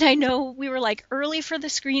I know we were like early for the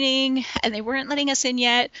screening and they weren't letting us in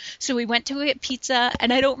yet. So we went to get pizza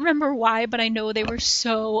and I don't remember why, but I know they were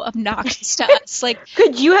so obnoxious to us. Like,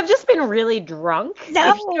 could you have just been really drunk?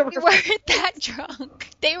 No, we weren't that drunk.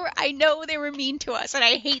 I know they were mean to us and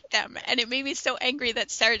I hate them. And it made me so angry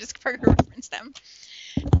that Sarah Jessica Parker referenced them.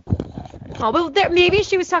 Oh, but maybe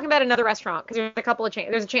she was talking about another restaurant because there's a couple of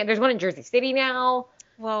chains. There's one in Jersey City now.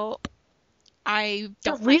 Well, I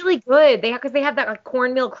don't. They're really good. Because they have that like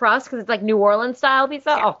cornmeal crust because it's like New Orleans style pizza.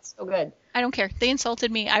 Yeah. Oh, it's so good. I don't care. They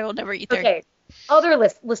insulted me. I will never eat there. Okay, other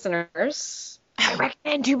listeners, I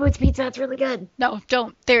recommend Two Boots Pizza. It's really good. No,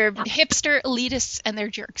 don't. They're hipster elitists and they're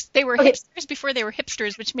jerks. They were hipsters before they were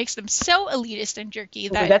hipsters, which makes them so elitist and jerky.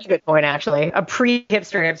 That's a good point, actually. A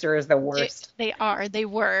pre-hipster is the worst. They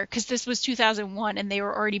were, because this was 2001 and they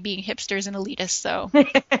were already being hipsters and elitists. So.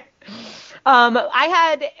 I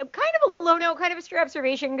had kind of a low note, kind of a straight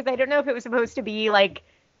observation because I don't know if it was supposed to be like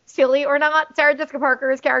silly or not. Sarah Jessica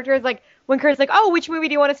Parker's character is like, when Kurt's like, oh, which movie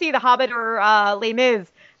do you want to see, The Hobbit or Les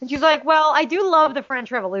Mis? And she's like, well, I do love the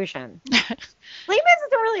French Revolution. Les Mis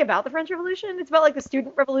isn't really about the French Revolution. It's about like the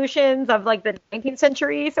student revolutions of like the 19th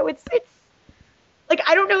century. So it's like,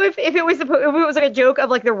 I don't know if it was like a joke of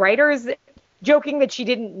like the writers joking that she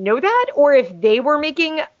didn't know that, or if they were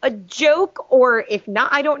making a joke, or if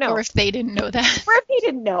not, I don't know. Or if they didn't know that. Or if they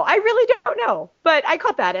didn't know. I really don't know. But I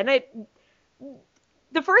caught that, and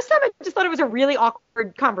the first time I just thought it was a really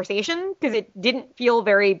awkward conversation because it didn't feel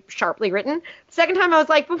very sharply written. The second time I was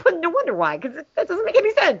like, well, no wonder why, because that doesn't make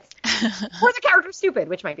any sense. Or the character's stupid,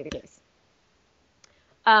 which might be the case.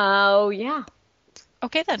 Oh, yeah.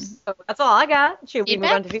 Okay, then. So that's all I got. Should we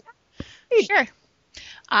move on to feedback? Sure.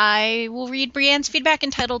 I will read Brienne's feedback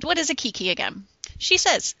entitled, What is a Kiki again? She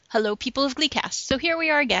says, hello, people of GleeCast. So here we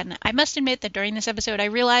are again. I must admit that during this episode, I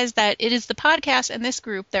realized that it is the podcast and this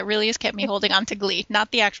group that really has kept me holding on to Glee,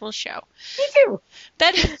 not the actual show. Me too.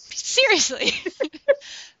 Seriously.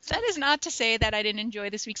 That is not to say that I didn't enjoy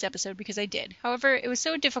this week's episode, because I did. However, it was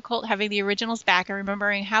so difficult having the originals back and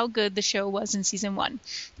remembering how good the show was in season 1.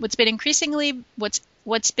 What's been increasingly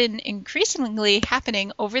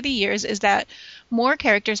happening over the years is that more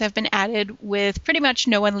characters have been added with pretty much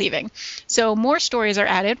no one leaving. So more stories are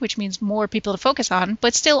added, which means more people to focus on,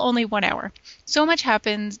 but still only 1 hour. So much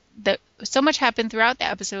happened throughout the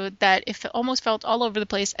episode that it almost felt all over the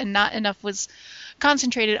place and not enough was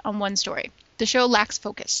concentrated on one story. The show lacks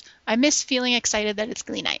focus. I miss feeling excited that it's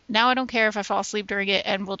Glee night. Now I don't care if I fall asleep during it,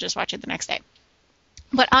 and we'll just watch it the next day.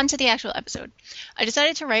 But on to the actual episode. I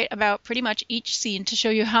decided to write about pretty much each scene to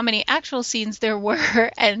show you how many actual scenes there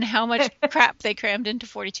were and how much crap they crammed into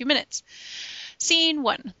 42 minutes. Scene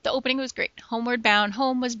 1. The opening was great. Homeward Bound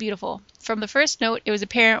Home was beautiful. From the first note, it was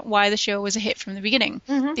apparent why the show was a hit from the beginning.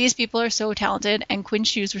 Mm-hmm. These people are so talented, and Quinn's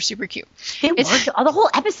shoes were super cute. They were. The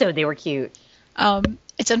whole episode, they were cute.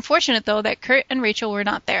 It's unfortunate, though, that Kurt and Rachel were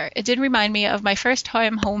not there. It did remind me of my first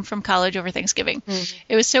time home from college over Thanksgiving. Mm-hmm.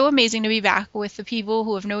 It was so amazing to be back with the people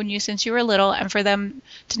who have known you since you were little, and for them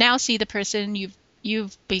to now see the person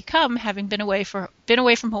you've become, having been away from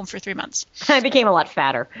home for 3 months. I became a lot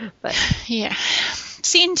fatter, but yeah.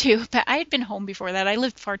 Scene 2, but I had been home before that. I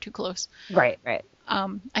lived far too close. Right.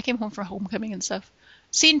 I came home for homecoming and stuff.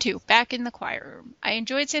 Scene 2, back in the choir room. I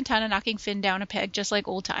enjoyed Santana knocking Finn down a peg just like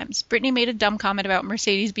old times. Brittany made a dumb comment about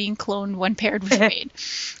Mercedes being cloned when paired with Wade.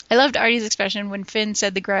 I loved Artie's expression when Finn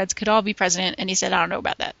said the grads could all be president, and he said, I don't know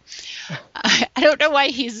about that. I don't know why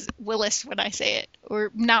he's Willis when I say it.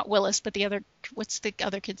 Or not Willis, but what's the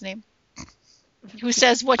other kid's name? Who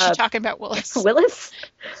says, what you talking about, Willis? Willis?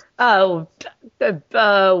 Oh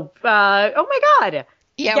my God.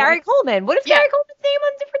 Yeah, Gary Coleman. What is Gary Coleman's name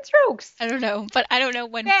on Different Strokes? I don't know, but I don't know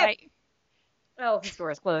when. Oh, his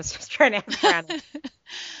door is closed. Just trying to ask around.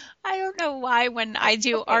 I don't know why when I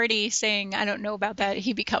do Artie saying I don't know about that,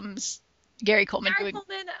 he becomes Gary Coleman. Gary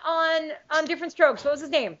Coleman on Different Strokes. What was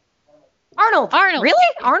his name? Arnold. Really?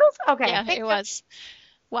 Arnold? Okay. Yeah, it was.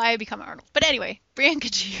 Why I become Arnold. But anyway, Brienne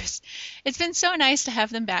continues. It's been so nice to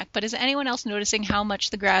have them back, but is anyone else noticing how much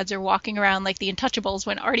the grads are walking around like the Untouchables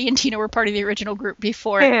when Artie and Tina were part of the original group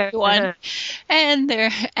before everyone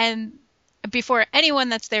and before anyone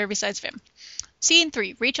that's there besides Vim? Scene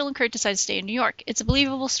 3. Rachel and Kurt decide to stay in New York. It's a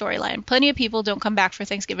believable storyline. Plenty of people don't come back for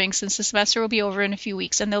Thanksgiving since the semester will be over in a few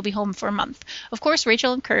weeks and they'll be home for a month. Of course,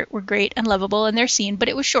 Rachel and Kurt were great and lovable in their scene, but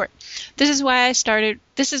it was short. This is when I started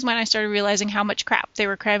realizing how much crap they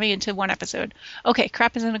were cramming into one episode. Okay,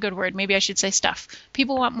 crap isn't a good word. Maybe I should say stuff.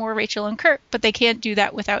 People want more Rachel and Kurt, but they can't do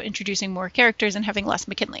that without introducing more characters and having less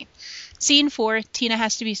McKinley. Scene 4. Tina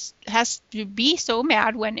has to be so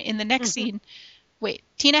mad when in the next scene. Wait,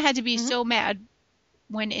 Tina had to be so mad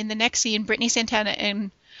when in the next scene, Brittany, Santana,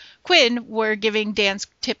 and Quinn were giving dance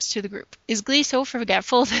tips to the group. Is Glee so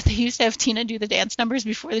forgetful that they used to have Tina do the dance numbers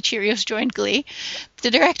before the Cheerios joined Glee?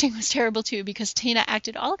 The directing was terrible too because Tina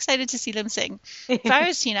acted all excited to see them sing. If I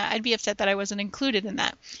was Tina, I'd be upset that I wasn't included in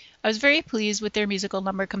that. I was very pleased with their musical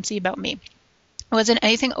number, Come See About Me. It wasn't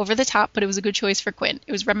anything over the top, but it was a good choice for Quinn.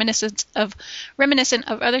 It was reminiscent of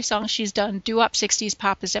other songs she's done. Doo-wop 60s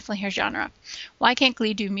pop is definitely her genre. Why can't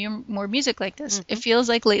Glee do more music like this? It feels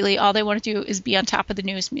like lately all they want to do is be on top of the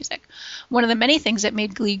newest music. One of the many things that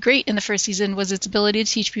made Glee great in the first season was its ability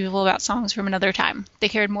to teach people about songs from another time. They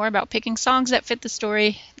cared more about picking songs that fit the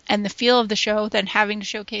story and the feel of the show than having to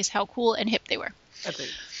showcase how cool and hip they were. Agreed.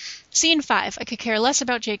 Scene 5. I could care less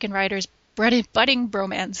about Jake and Ryder's budding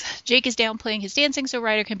bromance. Jake is down playing his dancing so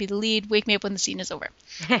Ryder can be the lead. Wake me up when the scene is over.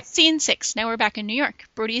 Scene 6. Now we're back in New York.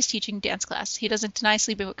 Brody is teaching dance class. He doesn't deny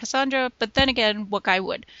sleeping with Cassandra, but then again, what guy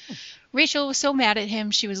would? Rachel was so mad at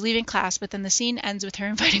him she was leaving class, but then the scene ends with her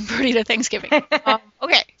inviting Brody to Thanksgiving.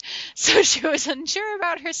 Okay, so she was unsure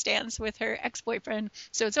about her stance with her ex-boyfriend,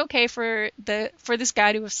 so it's okay for this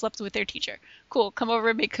guy to have slept with their teacher. Cool, come over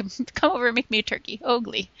and make me a turkey. Oh,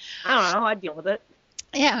 Glee. I don't know, I'd deal with it.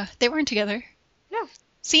 Yeah, they weren't together. No.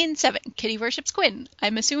 Scene 7. Kitty worships Quinn.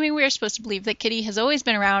 I'm assuming we are supposed to believe that Kitty has always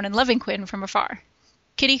been around and loving Quinn from afar.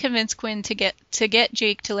 Kitty convinced Quinn to get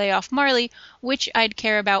Jake to lay off Marley, which I'd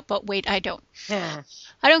care about, but wait, I don't. Yeah.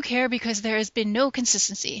 I don't care because there has been no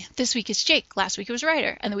consistency. This week it's Jake, last week it was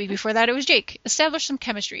Ryder, and the week before that it was Jake. Establish some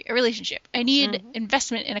chemistry, a relationship. I need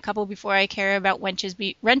investment in a couple before I care about wrenches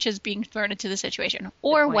being thrown into the situation.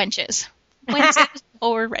 Or wenches. Wenches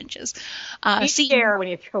or wrenches. You scare when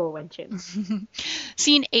you throw a wench in.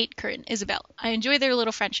 Scene 8, Kurt and Isabel. I enjoy their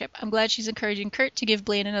little friendship. I'm glad she's encouraging Kurt to give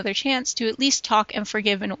Blaine another chance to at least talk and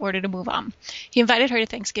forgive in order to move on. He invited her to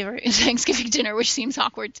Thanksgiving dinner, which seems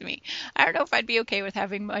awkward to me. I don't know if I'd be okay with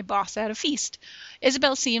having my boss at a feast.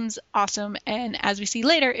 Isabel seems awesome, and as we see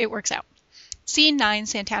later, it works out. Scene 9,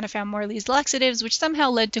 Santana found Marley's laxatives, which somehow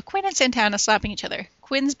led to Quinn and Santana slapping each other.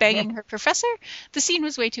 Quinn's banging her professor. The scene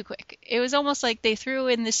was way too quick. It was almost like they threw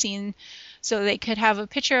in the scene so they could have a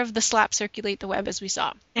picture of the slap circulate the web as we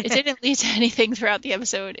saw. It didn't lead to anything throughout the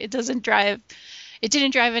episode. It didn't drive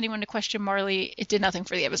anyone to question Marley. It did nothing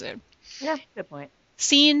for the episode. Yeah, good point.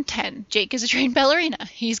 Scene 10. Jake is a trained ballerina.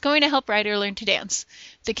 He's going to help Ryder learn to dance.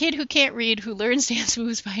 The kid who can't read who learns dance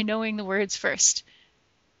moves by knowing the words first.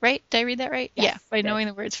 Right? Did I read that right? Yes, yeah, by knowing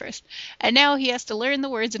the words first. And now he has to learn the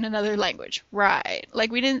words in another language. Right.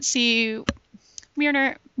 Like we didn't see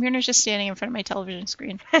Myrna's just standing in front of my television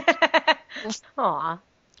screen. Aw.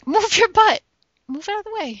 Move your butt. Move out of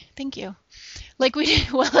the way. Thank you. Like we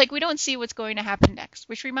don't see what's going to happen next,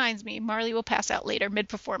 which reminds me, Marley will pass out later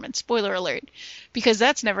mid-performance. Spoiler alert. Because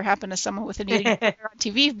that's never happened to someone with an eating disorder on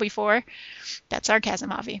TV before. That's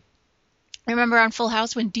sarcasm, Avi. Remember on Full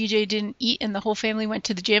House when DJ didn't eat and the whole family went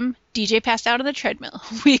to the gym? DJ passed out on the treadmill.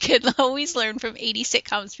 We could always learn from 80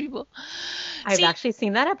 sitcoms, people. I've actually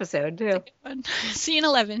seen that episode, too. Scene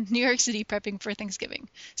 11, New York City prepping for Thanksgiving.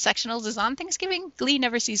 Sectionals is on Thanksgiving. Glee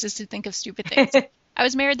never ceases to think of stupid things. I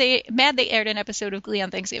was mad they aired an episode of Glee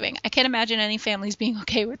on Thanksgiving. I can't imagine any families being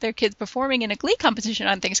okay with their kids performing in a Glee competition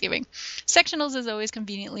on Thanksgiving. Sectionals is always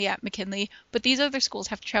conveniently at McKinley, but these other schools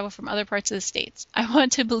have to travel from other parts of the states. I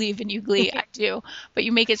want to believe in you, Glee. I do, but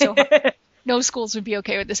you make it so hard. No schools would be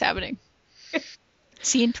okay with this happening.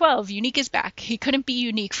 Scene 12, Unique is back. He couldn't be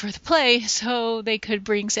unique for the play, so they could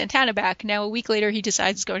bring Santana back. Now, a week later, he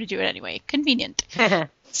decides he's going to do it anyway. Convenient.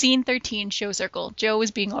 Scene 13, Show Circle. Joe was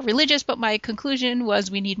being all religious, but my conclusion was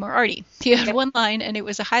we need more Artie. He had one line, and it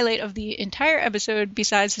was a highlight of the entire episode,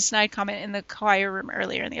 besides his snide comment in the choir room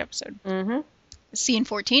earlier in the episode. Mm-hmm. Scene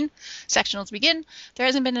 14, Sectionals begin. There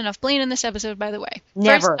hasn't been enough Blaine in this episode, by the way.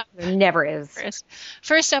 Never. There never is.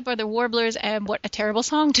 First up are the Warblers, and what a terrible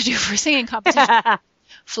song to do for a singing competition.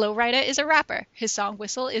 Flo Rida is a rapper. His song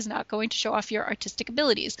Whistle is not going to show off your artistic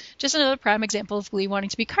abilities. Just another prime example of Glee wanting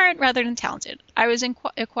to be current rather than talented. I was in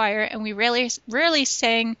a choir, and we rarely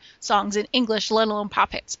sang songs in English, let alone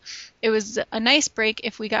pop hits. It was a nice break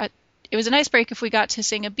if we got to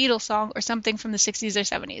sing a Beatles song or something from the 60s or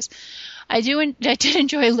 70s. I did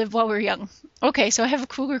enjoy Live While We're Young. Okay, so I have a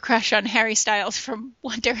cooler crush on Harry Styles from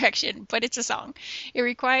One Direction, but it's a song. It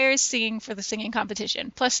requires singing for the singing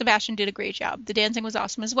competition. Plus, Sebastian did a great job. The dancing was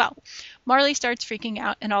awesome as well. Marley starts freaking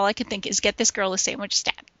out, and all I can think is get this girl a sandwich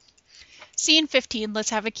stat. Scene 15,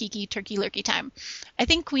 let's have a Kiki turkey lurkey time. I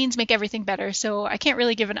think queens make everything better, so I can't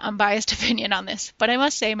really give an unbiased opinion on this, but I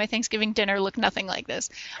must say my Thanksgiving dinner looked nothing like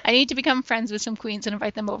this. I need to become friends with some queens and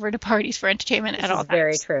invite them over to parties for entertainment at all times.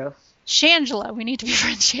 Very true. Shangela, we need to be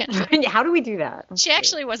friends, Shangela. How do we do that? She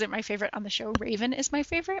actually wasn't my favorite on the show. Raven is my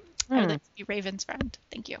favorite. I would like to be Raven's friend.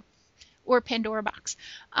 Thank you. Or Pandora Box.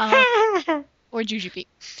 Or Jujubee.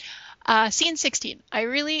 Scene 16. I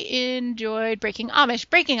really enjoyed Breaking Amish.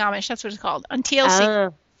 Breaking Amish, that's what it's called, on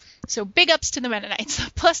TLC. So big ups to the Mennonites.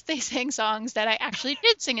 Plus, they sang songs that I actually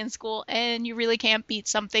did sing in school, and you really can't beat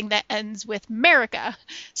something that ends with America.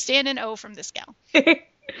 Stand an O from this gal.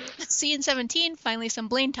 Scene 17, finally some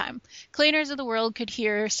Blaine time. Cleaners of the world could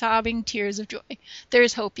hear sobbing tears of joy. There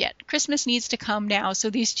is hope yet. Christmas needs to come now so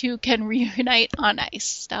these two can reunite on ice.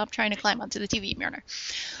 Stop trying to climb onto the TV, Myrna.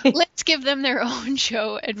 Let's give them their own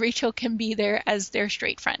show, and Rachel can be there as their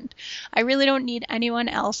straight friend. I really don't need anyone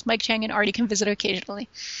else. Mike Chang and Artie can visit occasionally.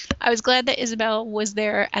 I was glad that Isabel was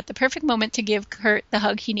there at the perfect moment to give Kurt the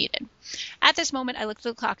hug he needed. At this moment, I looked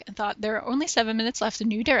at the clock and thought, there are only 7 minutes left and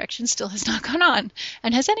New Direction still has not gone on.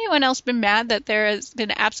 And has anyone else been mad that there has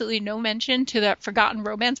been absolutely no mention to that forgotten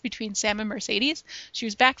romance between Sam and Mercedes? She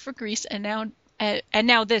was back for Grease and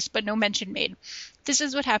now this, but no mention made. This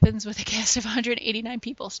is what happens with a cast of 189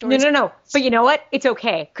 people. Stories. No. But you know what? It's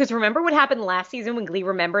okay. Because remember what happened last season when Glee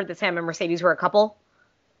remembered that Sam and Mercedes were a couple?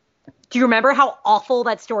 Do you remember how awful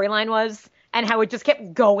that storyline was? And how it just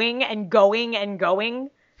kept going and going and going?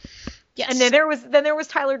 Yes. And then there was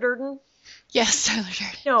Tyler Durden. Yes, Tyler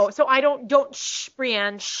Durden. No, so don't shh,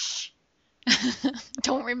 Brienne, shh.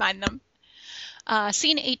 Don't remind them.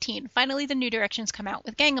 Scene 18. Finally, the New Directions come out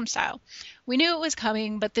with Gangnam Style. We knew it was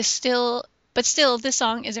coming, but still, this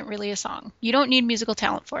song isn't really a song. You don't need musical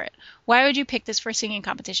talent for it. Why would you pick this for a singing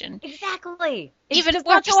competition? Exactly. Even just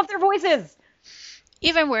not show off their voices.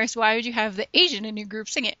 Even worse, why would you have the Asian in your group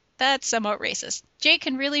sing it? That's somewhat racist. Jake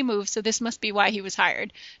can really move, so this must be why he was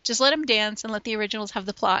hired. Just let him dance and let the originals have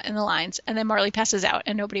the plot and the lines, and then Marley passes out,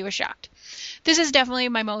 and nobody was shocked. This is definitely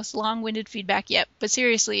my most long-winded feedback yet, but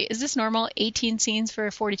seriously, is this normal? 18 scenes for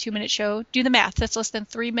a 42-minute show? Do the math. That's less than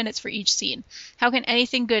 3 minutes for each scene. How can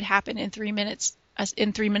anything good happen in 3 minutes?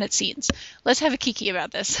 In 3-minute scenes. Let's have a kiki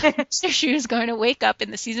about this. Mr. Schue is going to wake up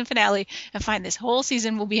in the season finale and find this whole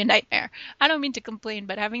season will be a nightmare. I don't mean to complain,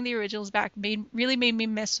 but having the originals back really made me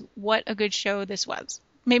miss what a good show this was.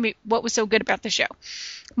 Maybe what was so good about the show.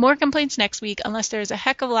 More complaints next week, unless there's a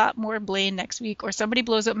heck of a lot more Blaine next week, or somebody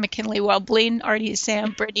blows up McKinley while Blaine, Artie,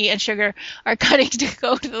 Sam, Brittany, and Sugar are cutting to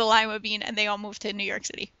go to the Lima Bean, and they all move to New York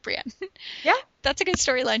City. Brienne. Yeah. That's a good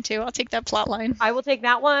storyline, too. I'll take that plot line. I will take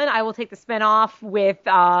that one. I will take the spinoff with,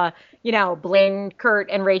 Blaine, Kurt,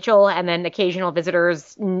 and Rachel, and then occasional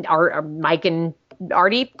visitors are Mike and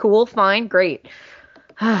Artie. Cool, fine, great.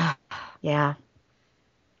 Yeah.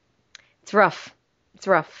 It's rough.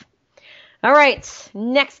 All right,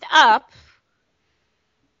 next up,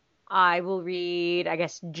 I will read, I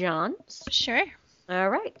guess, John's. Sure. All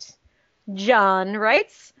right. John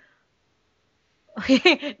writes,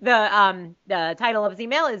 the title of his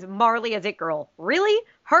email is Marley as It Girl. Really?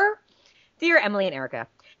 Her? Dear Emily and Erica,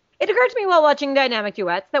 it occurred to me while watching Dynamic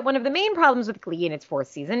Duets that one of the main problems with Glee in its 4th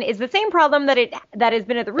season is the same problem that has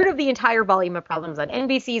been at the root of the entire volume of problems on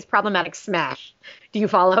NBC's problematic Smash. Do you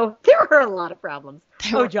follow? There are a lot of problems.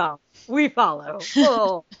 Oh, John, we follow.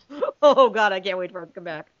 Oh, God, I can't wait for it to come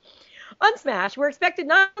back. On Smash, we're expected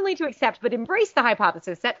not only to accept but embrace the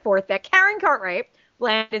hypothesis set forth that Karen Cartwright,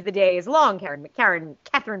 bland as the day is long, Catherine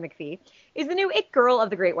McPhee, is the new it girl of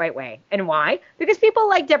the Great White Way. And why? Because people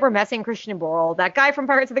like Deborah Messing, Christian Borle, that guy from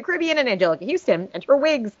Pirates of the Caribbean, and Angelica Houston, and her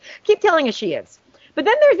wigs keep telling us she is. But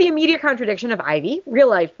then there's the immediate contradiction of Ivy,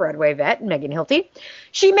 real-life Broadway vet, and Megan Hilty.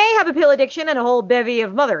 She may have a pill addiction and a whole bevy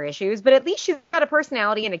of mother issues, but at least she's got a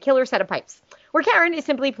personality and a killer set of pipes. Where Karen is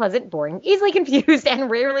simply pleasant, boring, easily confused, and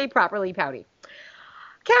rarely properly pouty.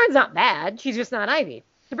 Karen's not bad, she's just not Ivy.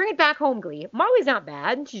 To bring it back home, Glee, Marley's not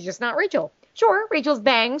bad, she's just not Rachel. Sure, Rachel's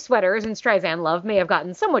bangs, sweaters, and Streisand love may have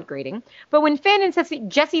gotten somewhat grating, but when Finn and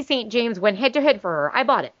Jesse St. James went head-to-head for her, I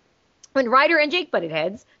bought it. When Ryder and Jake butted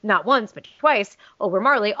heads, not once, but twice, over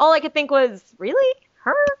Marley, all I could think was, really?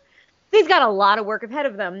 Her? They've got a lot of work ahead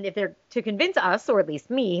of them if they're to convince us, or at least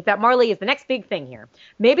me, that Marley is the next big thing here.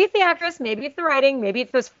 Maybe it's the actress, maybe it's the writing, maybe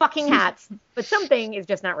it's those fucking hats, but something is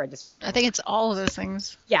just not registered. I think it's all of those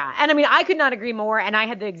things. Yeah, and I mean, I could not agree more, and I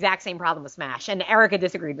had the exact same problem with Smash, and Erica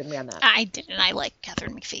disagreed with me on that. I didn't. I like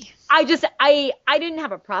Catherine McPhee. I didn't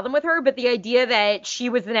have a problem with her, but the idea that she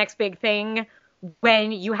was the next big thing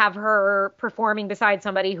when you have her performing beside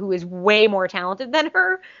somebody who is way more talented than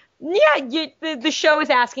her, yeah, the show is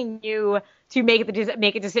asking you to make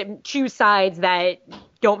a decision, choose sides that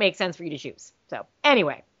don't make sense for you to choose. So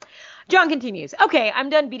anyway, John continues. Okay, I'm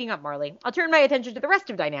done beating up Marley. I'll turn my attention to the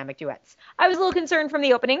rest of Dynamic Duets. I was a little concerned from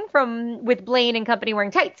the opening, with Blaine and company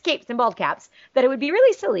wearing tights, capes, and bald caps, that it would be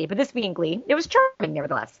really silly, but this being Glee, it was charming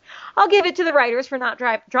nevertheless. I'll give it to the writers for not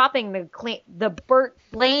dropping the Burt,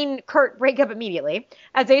 Blaine, Kurt breakup immediately,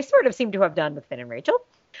 as they sort of seem to have done with Finn and Rachel.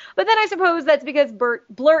 But then I suppose that's because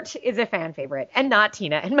Blurt is a fan favorite, and not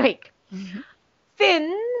Tina and Mike. Mm-hmm.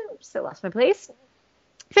 Finn, still lost my place.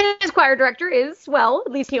 Finn's choir director is, well,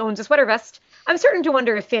 at least he owns a sweater vest. I'm certain to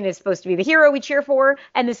wonder if Finn is supposed to be the hero we cheer for,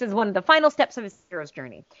 and this is one of the final steps of his hero's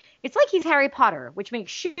journey. It's like he's Harry Potter, which makes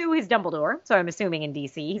Schue his Dumbledore, so I'm assuming in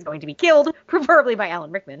DC he's going to be killed, preferably by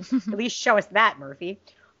Alan Rickman. At least show us that, Murphy.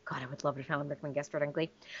 God, I would love if Alan Rickman guest starred on Glee.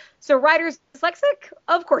 So Ryder's dyslexic?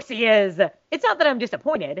 Of course he is. It's not that I'm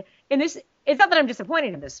disappointed in this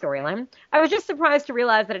storyline. I was just surprised to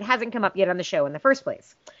realize that it hasn't come up yet on the show in the first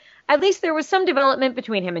place. At least there was some development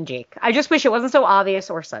between him and Jake. I just wish it wasn't so obvious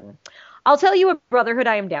or sudden. I'll tell you a brotherhood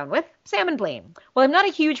I am down with, Sam and Blaine. While I'm not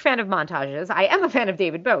a huge fan of montages, I am a fan of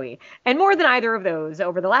David Bowie. And more than either of those,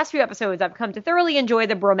 over the last few episodes, I've come to thoroughly enjoy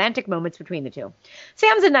the romantic moments between the two.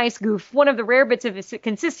 Sam's a nice goof, one of the rare bits of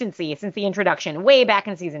consistency since the introduction, way back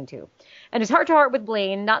in season 2. And his heart-to-heart with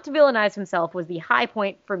Blaine, not to villainize himself, was the high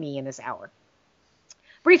point for me in this hour.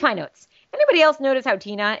 Brief high notes. Anybody else notice how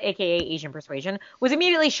Tina, aka Asian Persuasion, was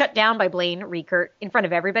immediately shut down by Blaine Riekert in front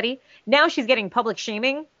of everybody? Now she's getting public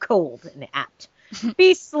shaming? Cold and apt.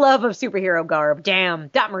 Beast's love of superhero garb. Damn,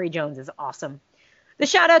 Dot Marie Jones is awesome. The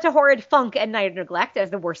shout out to Horrid Funk and Night of Neglect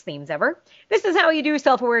as the worst themes ever. This is how you do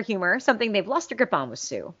self-aware humor, something they've lost a grip on with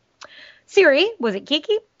Sue. Siri, was it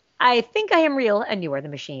Kiki? I think I am real and you are the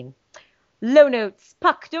machine. Low notes.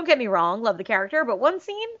 Puck, don't get me wrong, love the character, but one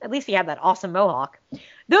scene, at least he had that awesome mohawk.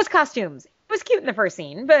 Those costumes, it was cute in the first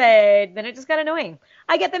scene, but then it just got annoying.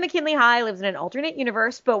 I get that McKinley High lives in an alternate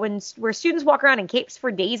universe, but where students walk around in capes for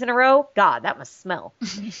days in a row, God, that must smell.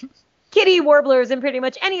 Kitty, Warblers, and pretty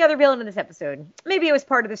much any other villain in this episode. Maybe it was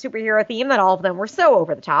part of the superhero theme that all of them were so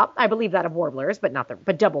over the top. I believe that of Warblers,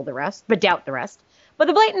 but doubt the rest. But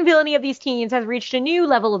the blatant villainy of these teens has reached a new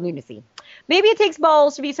level of lunacy. Maybe it takes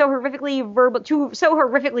balls to be so horrifically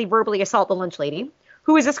verbally assault the lunch lady,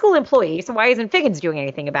 who is a school employee, so why isn't Figgins doing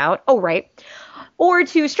anything about? Oh, right. Or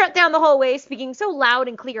to strut down the hallway speaking so loud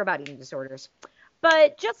and clear about eating disorders.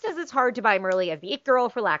 But just as it's hard to buy Merle as the it girl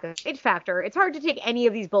for lack of it factor, it's hard to take any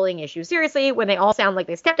of these bullying issues seriously when they all sound like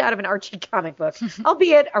they stepped out of an Archie comic book,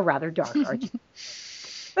 albeit a rather dark Archie.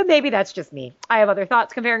 But maybe that's just me. I have other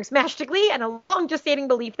thoughts comparing Smash to Glee and a long gestating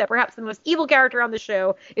belief that perhaps the most evil character on the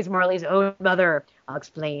show is Marley's own mother. I'll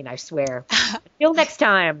explain, I swear. Until next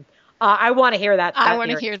time. I want to hear that. I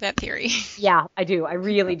want to hear that theory. Yeah, I do. I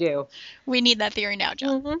really do. We need that theory now,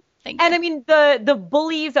 John. Mm-hmm. Thank you. And I mean, the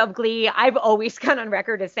bullies of Glee, I've always gone on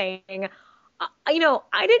record as saying, I didn't know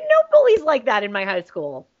bullies like that in my high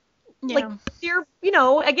school. Yeah. Like, they're,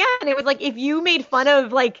 again, it was like if you made fun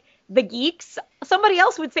of, like, the geeks, somebody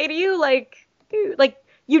else would say to you, like, dude, like,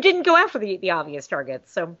 you didn't go after the obvious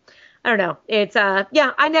targets. So, I don't know. It's,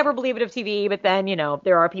 I never believe it of TV, but then,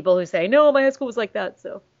 there are people who say, no, my high school was like that,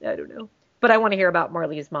 so I don't know. But I want to hear about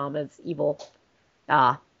Marley's mom as evil.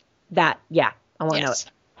 I want to know it.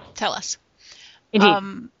 Tell us.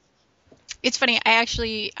 Indeed. It's funny.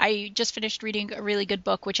 I just finished reading a really good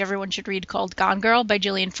book, which everyone should read, called Gone Girl by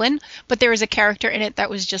Gillian Flynn. But there was a character in it that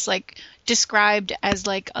was just like described as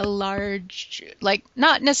like a large, like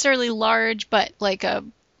not necessarily large, but like a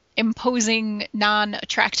imposing,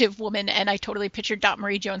 non-attractive woman. And I totally pictured Dot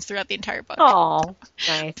Marie Jones throughout the entire book. Oh,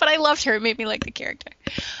 nice. But I loved her. It made me like the character.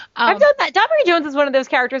 I've done that. Dot Marie Jones is one of those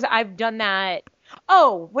characters. I've done that.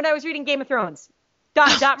 Oh, when I was reading Game of Thrones.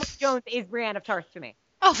 Dot Marie Jones is Brienne of Tarth to me.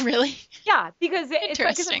 Oh, really? Yeah, because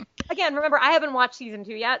Interesting. Again, remember, I haven't watched season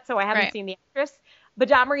 2 yet, so I haven't seen the actress. But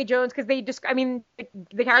Dot Marie Jones, because they just,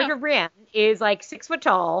 the character of Brienne is like 6 foot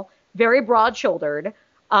tall, very broad shouldered,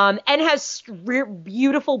 and has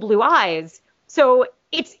beautiful blue eyes. So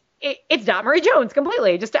it's Dot Jones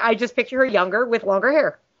completely. I just picture her younger with longer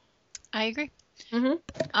hair. I agree.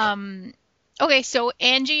 Mm-hmm. Okay, so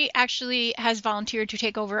Angie actually has volunteered to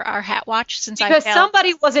take over our hat watch because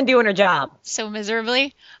somebody wasn't doing her job so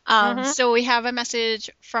miserably. So we have a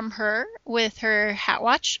message from her with her hat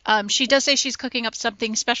watch. She does say she's cooking up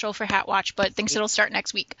something special for hat watch, but thinks it'll start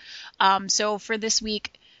next week. So for this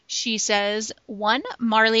week, she says, 1,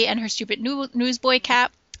 Marley and her stupid newsboy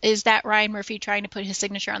cap. Is that Ryan Murphy trying to put his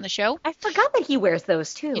signature on the show? I forgot that he wears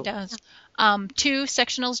those too. He does. 2,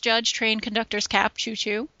 sectionals judge train conductor's cap. Choo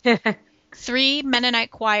choo. 3, Mennonite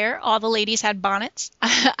choir. All the ladies had bonnets.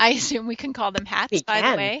 I assume we can call them hats, by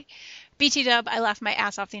the way. BT Dub, I laughed my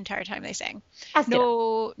ass off the entire time they sang.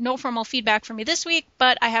 No formal feedback from me this week,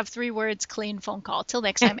 but I have 3 words, clean phone call. Till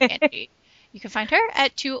next time, Angie. You can find her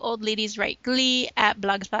at 2 Old Ladies Write Glee at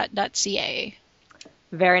blogspot.ca.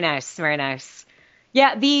 Very nice, very nice.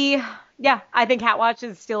 Yeah, I think hat watch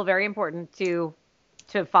is still very important to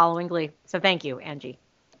following Glee. So thank you, Angie.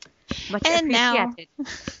 Much appreciated. Now...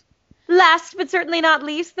 Last but certainly not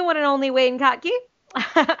least, the one and only Wayne Kotke,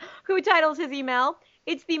 who titles his email,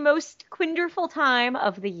 "It's the most quinderful time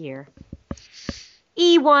of the year."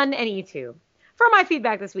 E1 and E2. For my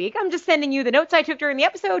feedback this week, I'm just sending you the notes I took during the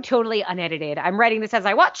episode, totally unedited. I'm writing this as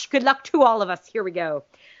I watch. Good luck to all of us. Here we go.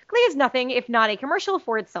 Glee is nothing if not a commercial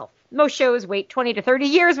for itself. Most shows wait 20 to 30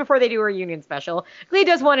 years before they do a reunion special. Glee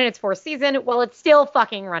does one in its 4th season while it's still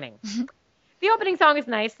fucking running. The opening song is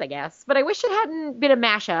nice, I guess, but I wish it hadn't been a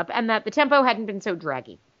mashup and that the tempo hadn't been so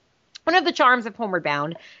draggy. One of the charms of Homeward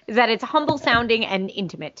Bound is that it's humble-sounding and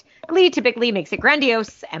intimate. Glee typically makes it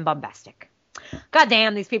grandiose and bombastic.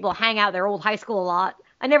 Goddamn, these people hang out their old high school a lot.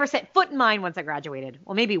 I never set foot in mine once I graduated.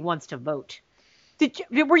 Well, maybe once to vote.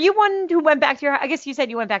 Were you one who went back to I guess you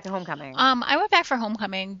said you went back to homecoming. I went back for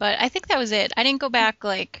homecoming, but I think that was it. I didn't go back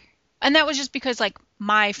and that was just because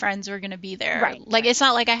my friends were gonna be there. Right. It's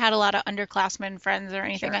not like I had a lot of underclassmen friends or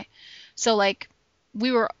anything. Sure. So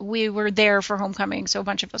we were there for homecoming, so a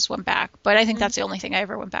bunch of us went back. But I think that's the only thing I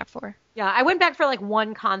ever went back for. Yeah, I went back for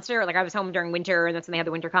one concert. I was home during winter, and that's when they had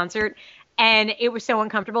the winter concert. And it was so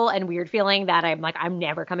uncomfortable and weird feeling that I'm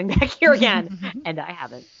never coming back here again. And I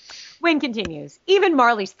haven't. Wynn continues. Even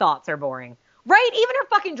Marley's thoughts are boring. Right? Even her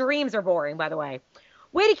fucking dreams are boring, by the way.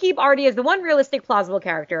 Way to keep Artie as the one realistic, plausible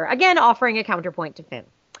character, again offering a counterpoint to Finn.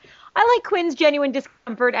 I like Quinn's genuine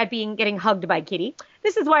discomfort at getting hugged by Kitty.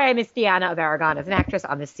 This is why I miss Deanna of Aragon as an actress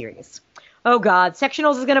on this series. Oh god,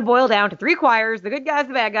 sectionals is going to boil down to 3 choirs, the good guys,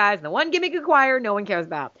 the bad guys, and the one gimmicky choir no one cares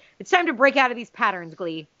about. It's time to break out of these patterns,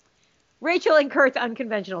 Glee. Rachel and Kurt's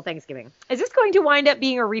unconventional Thanksgiving. Is this going to wind up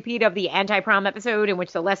being a repeat of the anti-prom episode in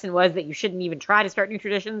which the lesson was that you shouldn't even try to start new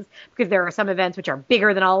traditions because there are some events which are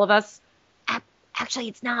bigger than all of us? Actually,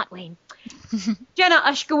 it's not, Wayne. Jenna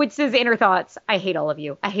Ushkowitz's inner thoughts. I hate all of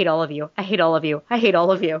you. I hate all of you. I hate all of you. I hate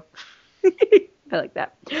all of you. I like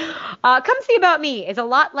that. Come See About Me is a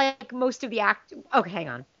lot like most of the Okay, hang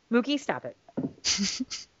on. Mookie, stop it.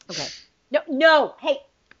 Okay. No. Hey.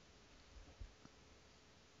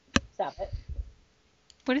 Stop it.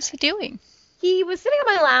 What is he doing? He was sitting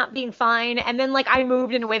on my lap being fine, and then I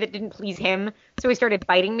moved in a way that didn't please him, so he started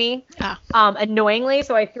biting me annoyingly,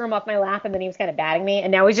 so I threw him off my lap, and then he was kind of batting me,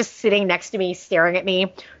 and now he's just sitting next to me, staring at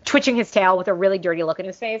me, twitching his tail with a really dirty look in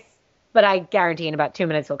his face, but I guarantee in about 2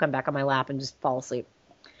 minutes he'll come back on my lap and just fall asleep.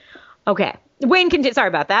 Okay. Sorry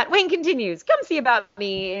about that. Wayne continues. Come See About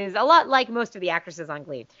Me is a lot like most of the actresses on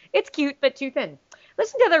Glee. It's cute, but too thin.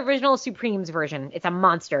 Listen to the original Supremes version. It's a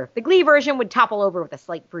monster. The Glee version would topple over with a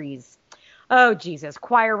slight breeze. Oh, Jesus.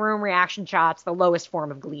 Choir room reaction shots, the lowest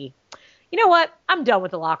form of Glee. You know what? I'm done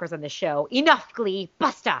with the lockers on this show. Enough, Glee.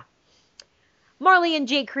 Basta. Marley and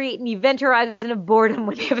Jake create an event horizon of boredom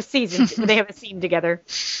when they have a scene together.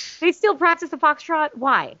 They still practice the foxtrot?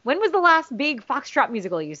 Why? When was the last big foxtrot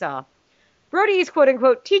musical you saw? Brody is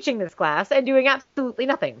quote-unquote teaching this class and doing absolutely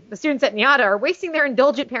nothing. The students at NYADA are wasting their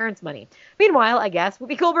indulgent parents' money. Meanwhile, I guess,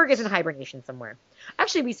 Whoopi Goldberg is in hibernation somewhere.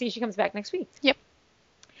 Actually, we see she comes back next week. Yep.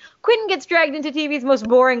 Quinn gets dragged into TV's most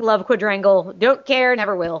boring love quadrangle. Don't care,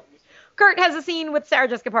 never will. Kurt has a scene with Sarah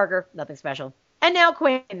Jessica Parker. Nothing special. And now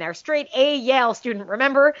Quinn, our straight A Yale student,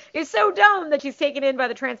 remember, is so dumb that she's taken in by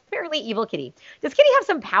the transparently evil Kitty. Does Kitty have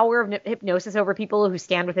some power of hypnosis over people who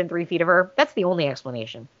stand within 3 feet of her? That's the only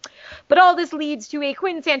explanation. But all this leads to a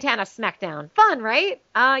Quinn Santana smackdown. Fun, right?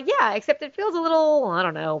 Yeah, except it feels a little, I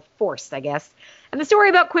don't know, forced, I guess. And the story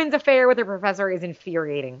about Quinn's affair with her professor is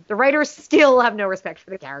infuriating. The writers still have no respect for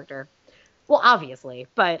the character. Well, obviously,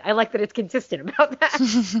 but I like that it's consistent about that.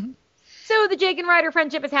 So the Jake and Ryder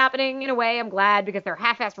friendship is happening. In a way, I'm glad, because their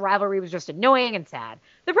half-assed rivalry was just annoying and sad.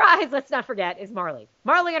 The prize, let's not forget, is Marley.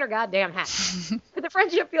 Marley and her goddamn hat. But the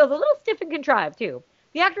friendship feels a little stiff and contrived, too.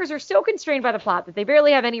 The actors are so constrained by the plot that they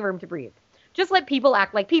barely have any room to breathe. Just let people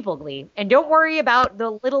act like people, Glee. And don't worry about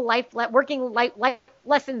the little working life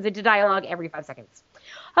lessons into dialogue every 5 seconds.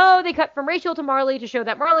 Oh, they cut from Rachel to Marley to show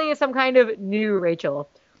that Marley is some kind of new Rachel.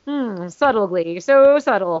 Subtle, Glee. So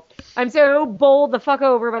subtle. I'm so bowled the fuck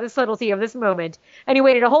over by the subtlety of this moment. And he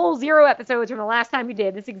waited a whole 0 episodes from the last time he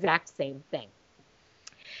did this exact same thing.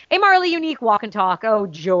 A Marley Unique walk and talk. Oh,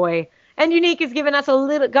 joy. And Unique has given us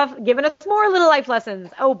more little life lessons.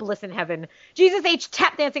 Oh, bliss in heaven. Jesus H.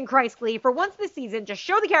 Tap Dancing Christ, Glee. For once this season, just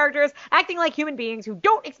show the characters acting like human beings who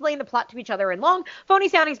don't explain the plot to each other in long,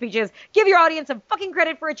 phony-sounding speeches. Give your audience some fucking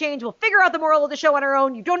credit for a change. We'll figure out the moral of the show on our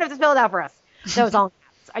own. You don't have to spell it out for us. That was all.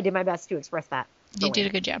 I did my best to express that. You did a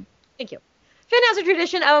good job. Thank you. Finn has a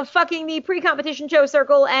tradition of fucking the pre-competition show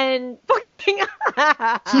circle and fucking...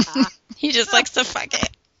 He just likes to fuck it.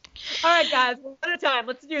 All right, guys, one at a time.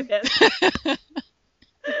 Let's do this.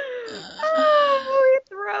 Oh, he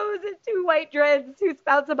throws it to White Dreads, who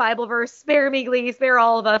spouts a Bible verse. Spare me, Glee, spare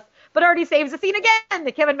all of us. But already saves the scene again.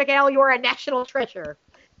 The Kevin McHale, you're a national treasure.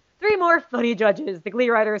 3 more funny judges. The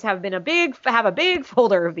Glee writers have a big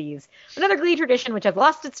folder of these. Another Glee tradition which has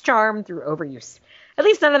lost its charm through overuse. At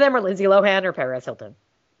least none of them are Lindsay Lohan or Perez Hilton.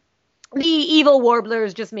 The evil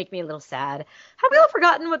warblers just make me a little sad. Have we all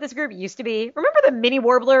forgotten what this group used to be? Remember the mini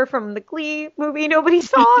warbler from the Glee movie nobody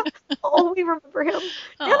saw? Oh, we remember him.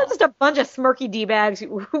 Now they're just a bunch of smirky D-bags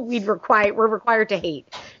who we're required to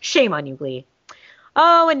hate. Shame on you, Glee.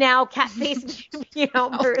 Oh, and now Catface and Jimmy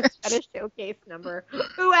Elmer is at a showcase number.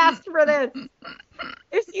 Who asked for this?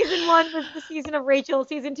 If season 1 was the season of Rachel,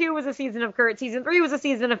 season 2 was a season of Kurt, season 3 was a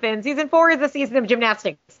season of Finn, season 4 is the season of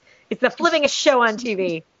gymnastics. It's the flippingest show on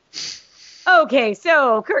TV. Okay,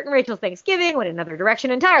 so Kurt and Rachel's Thanksgiving went another direction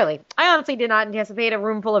entirely. I honestly did not anticipate a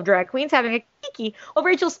room full of drag queens having a kiki while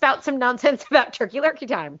Rachel spouts some nonsense about turkey lurkey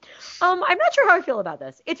time. I'm not sure how I feel about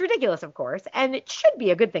this. It's ridiculous, of course, and it should be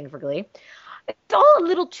a good thing for Glee. It's all a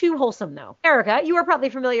little too wholesome, though. Erica, you are probably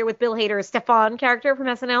familiar with Bill Hader's Stefan character from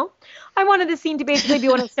SNL. I wanted this scene to basically be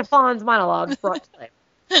one of Stefan's monologues brought to life.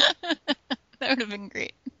 That would have been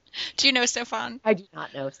great. Do you know Stefan? I do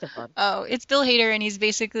not know Stefan. Oh, it's Bill Hader, and he's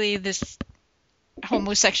basically this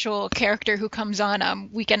homosexual character who comes on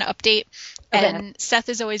Weekend Update, and Seth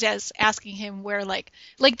is always asking him where, like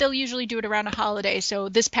they'll usually do it around a holiday. So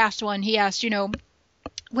this past one, he asked,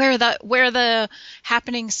 where the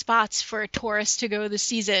happening spots for tourists to go this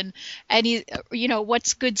season, and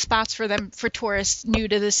what's good spots for them, for tourists new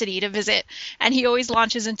to the city to visit. And he always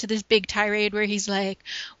launches into this big tirade where he's like,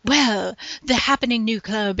 well, the happening new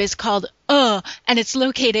club is called and it's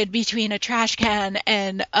located between a trash can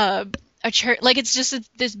and a church. Like, it's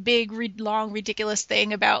just this big long ridiculous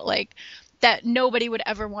thing about like that nobody would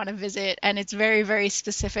ever want to visit, and it's very, very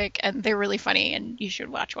specific, and they're really funny, and you should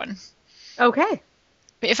watch one. Okay.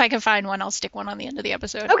 If I can find one, I'll stick one on the end of the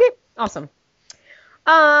episode. Okay, awesome.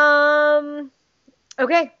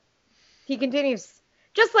 Okay. He continues.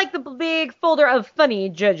 Just like the big folder of funny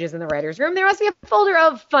judges in the writer's room, there must be a folder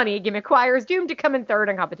of funny gimmick choirs doomed to come in third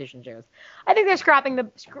on competition shows. I think they're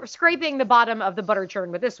scraping the bottom of the butter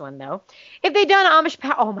churn with this one, though. If they'd done Amish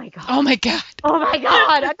oh my god. Oh my god. Oh my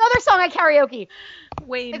god. Another song at karaoke.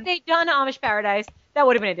 Wait. If they'd done Amish Paradise, that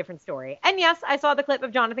would have been a different story. And yes, I saw the clip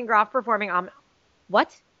of Jonathan Groff performing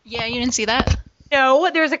What? Yeah, you didn't see that? No,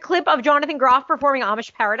 there's a clip of Jonathan Groff performing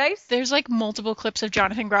Amish Paradise. There's like multiple clips of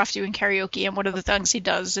Jonathan Groff doing karaoke, and one of the things he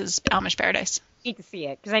does is Amish Paradise. I need to see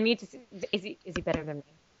it, because I need to see. Is he better than me?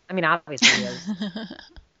 I mean, obviously he is.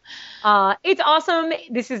 It's awesome.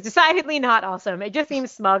 This is decidedly not awesome. It just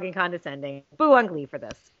seems smug and condescending. Boo on Glee for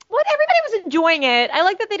this. What? Everybody was enjoying it. I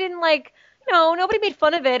like that they didn't nobody made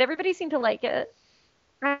fun of it. Everybody seemed to like it.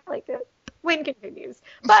 I liked it. Win continues.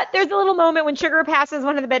 But there's a little moment when Sugar passes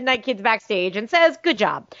one of the Midnight Kids backstage and says, good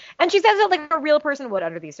job. And she says it like a real person would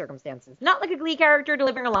under these circumstances, not like a Glee character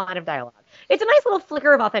delivering a line of dialogue. It's a nice little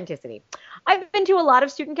flicker of authenticity. I've been to a lot of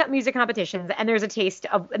student music competitions, and that's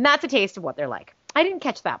a taste of what they're like. I didn't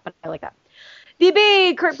catch that, but I like that. The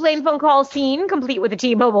big Kurt Blaine phone call scene, complete with a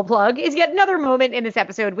T-Mobile plug, is yet another moment in this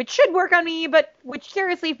episode which should work on me, but which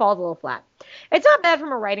curiously falls a little flat. It's not bad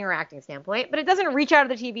from a writing or acting standpoint, but it doesn't reach out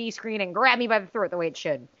of the TV screen and grab me by the throat the way it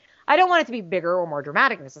should. I don't want it to be bigger or more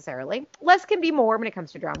dramatic necessarily. Less can be more when it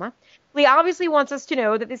comes to drama. Lee obviously wants us to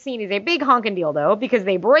know that this scene is a big honkin' deal, though, because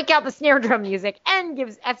they break out the snare drum music and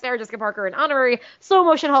gives Sarah Jessica Parker an honorary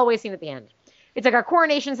slow-motion hallway scene at the end. It's like a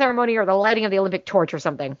coronation ceremony or the lighting of the Olympic torch or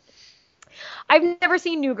something. I've never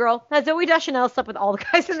seen New Girl. Has Zooey Deschanel slept with all the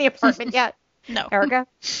guys in the apartment yet? No. Erica?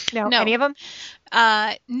 No. Any of them?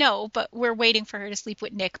 No, but we're waiting for her to sleep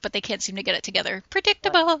with Nick, but they can't seem to get it together.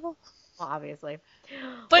 Predictable. Well, obviously.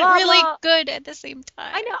 But really good at the same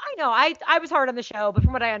time. I know. I was hard on the show, but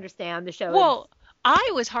from what I understand, the show Well,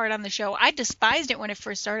 I was hard on the show. I despised it when it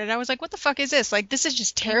first started. I was like, what the fuck is this? Like, this is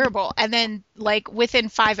just terrible. And then, like, within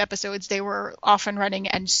 5 episodes, they were off and running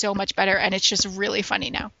and so much better, and it's just really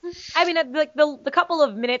funny now. I mean, the couple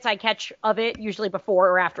of minutes I catch of it, usually before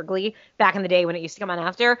or after Glee, back in the day when it used to come on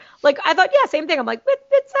after, like, I thought, yeah, same thing. I'm like,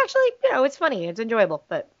 it's actually, it's funny. It's enjoyable.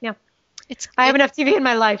 But, yeah. I have enough TV in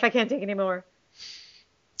my life. I can't take any more.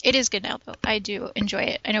 It is good now, though. I do enjoy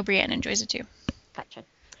it. I know Brienne enjoys it, too. Gotcha.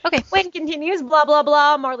 Okay. Win continues, blah, blah,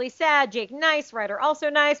 blah. Marley sad, Jake nice, writer also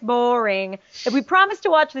nice, boring. If we promise to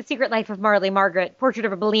watch The Secret Life of Marley Margaret, Portrait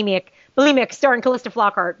of a Bulimic starring Callista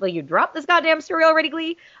Flockhart, will you drop this goddamn story already,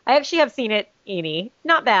 Glee? I actually have seen it, Amy.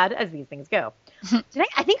 Not bad, as these things go.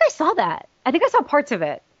 I think I saw that. I think I saw parts of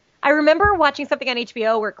it. I remember watching something on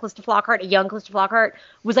HBO where Callista Flockhart, a young Callista Flockhart,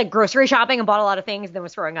 was like grocery shopping and bought a lot of things and then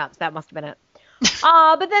was throwing up. So that must have been it.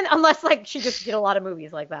 But then, unless like she just did a lot of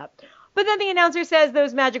movies like that. But then the announcer says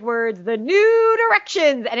those magic words, the new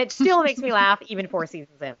directions, and it still makes me laugh even 4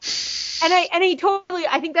 seasons in.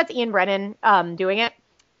 I think that's Ian Brennan doing it,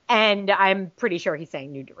 and I'm pretty sure he's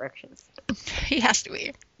saying new directions. He has to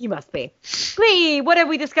be. You must be. Glee, what have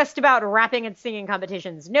we discussed about rapping and singing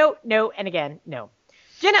competitions? No, and again, no.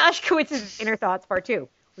 Jenna Ushkowitz's Inner Thoughts Part 2.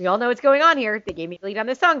 We all know what's going on here. They gave me the lead on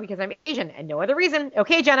this song because I'm Asian, and no other reason.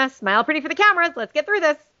 Okay, Jenna, smile pretty for the cameras. Let's get through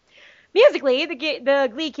this. Musically, the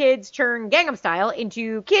Glee kids turn Gangnam Style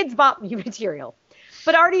into kids bop material.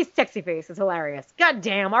 But Artie's sexy face is hilarious. God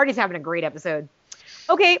damn, Artie's having a great episode.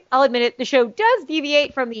 Okay, I'll admit it. The show does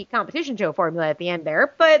deviate from the competition show formula at the end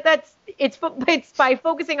there, but it's by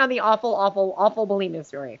focusing on the awful, awful, awful bulimia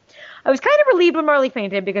story. I was kind of relieved when Marley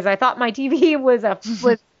fainted because I thought my TV was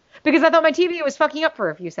fucking up for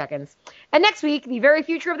a few seconds. And next week, the very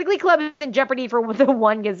future of the Glee Club is in jeopardy for the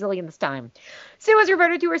 1 gazillionth time. Sue has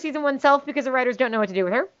reverted to her season 1 self because the writers don't know what to do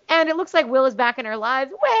with her, and it looks like Will is back in our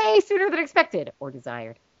lives way sooner than expected or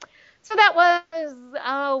desired. So that was,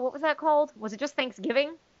 what was that called? Was it just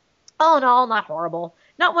Thanksgiving? All in all, not horrible.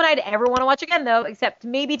 Not one I'd ever want to watch again, though, except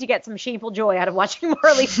maybe to get some shameful joy out of watching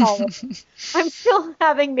Marley fall. I'm still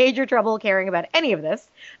having major trouble caring about any of this.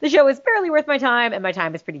 The show is barely worth my time, and my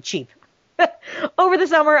time is pretty cheap. Over the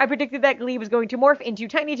summer, I predicted that Glee was going to morph into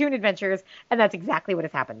Tiny Toon Adventures, and that's exactly what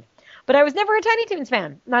has happened. But I was never a Tiny Toons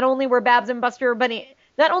fan. Not only were Babs and Buster Bunny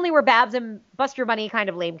kind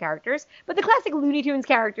of lame characters, but the classic Looney Tunes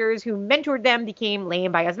characters who mentored them became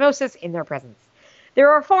lame by osmosis in their presence. There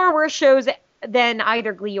are far worse shows than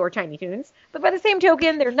either Glee or Tiny Toons, but by the same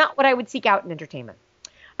token, they're not what I would seek out in entertainment.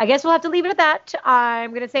 I guess we'll have to leave it at that. I'm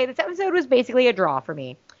going to say this episode was basically a draw for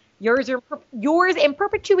me. Yours in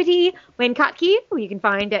perpetuity, Wayne Kotke, who you can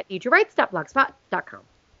find at futurerights.blogspot.com.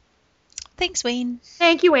 Thanks, Wayne.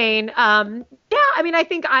 Thank you, Wayne. Yeah, I mean, I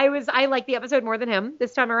think I liked the episode more than him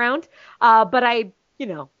this time around. But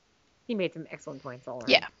he made some excellent points all around.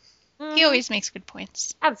 Yeah. He always makes good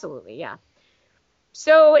points. Absolutely, yeah.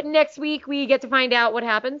 So next week we get to find out what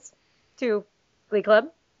happens to Glee Club.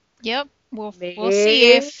 Yep. We'll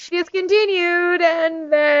see if discontinued,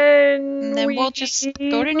 and then we'll just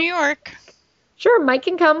go to New York. Sure, Mike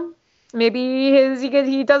can come. Maybe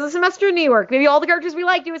he does a semester in New York. Maybe all the characters we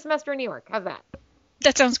like do a semester in New York. How's that?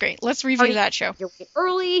 That sounds great. Let's review that show. He'll get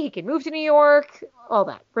early. He can move to New York. All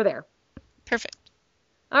that. We're there. Perfect.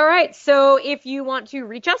 All right. So if you want to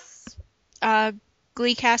reach us,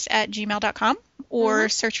 gleecast@gmail.com or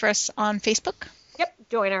search for us on Facebook. Yep.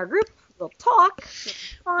 Join our group. We'll talk.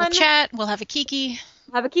 We'll chat. We'll have a kiki.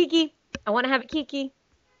 Have a kiki. I want to have a kiki.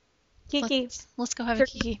 Kiki. Let's go have a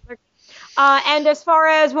kiki. And as far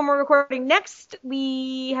as when we're recording next,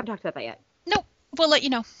 we haven't talked about that yet. Nope. We'll let you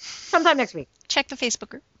know. Sometime next week. Check the Facebook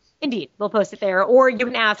group. Indeed. We'll post it there. Or you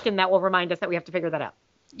can ask and that will remind us that we have to figure that out.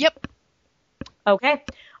 Yep. Okay.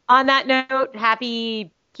 On that note,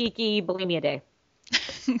 happy Kiki Bulimia Day.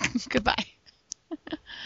 Goodbye.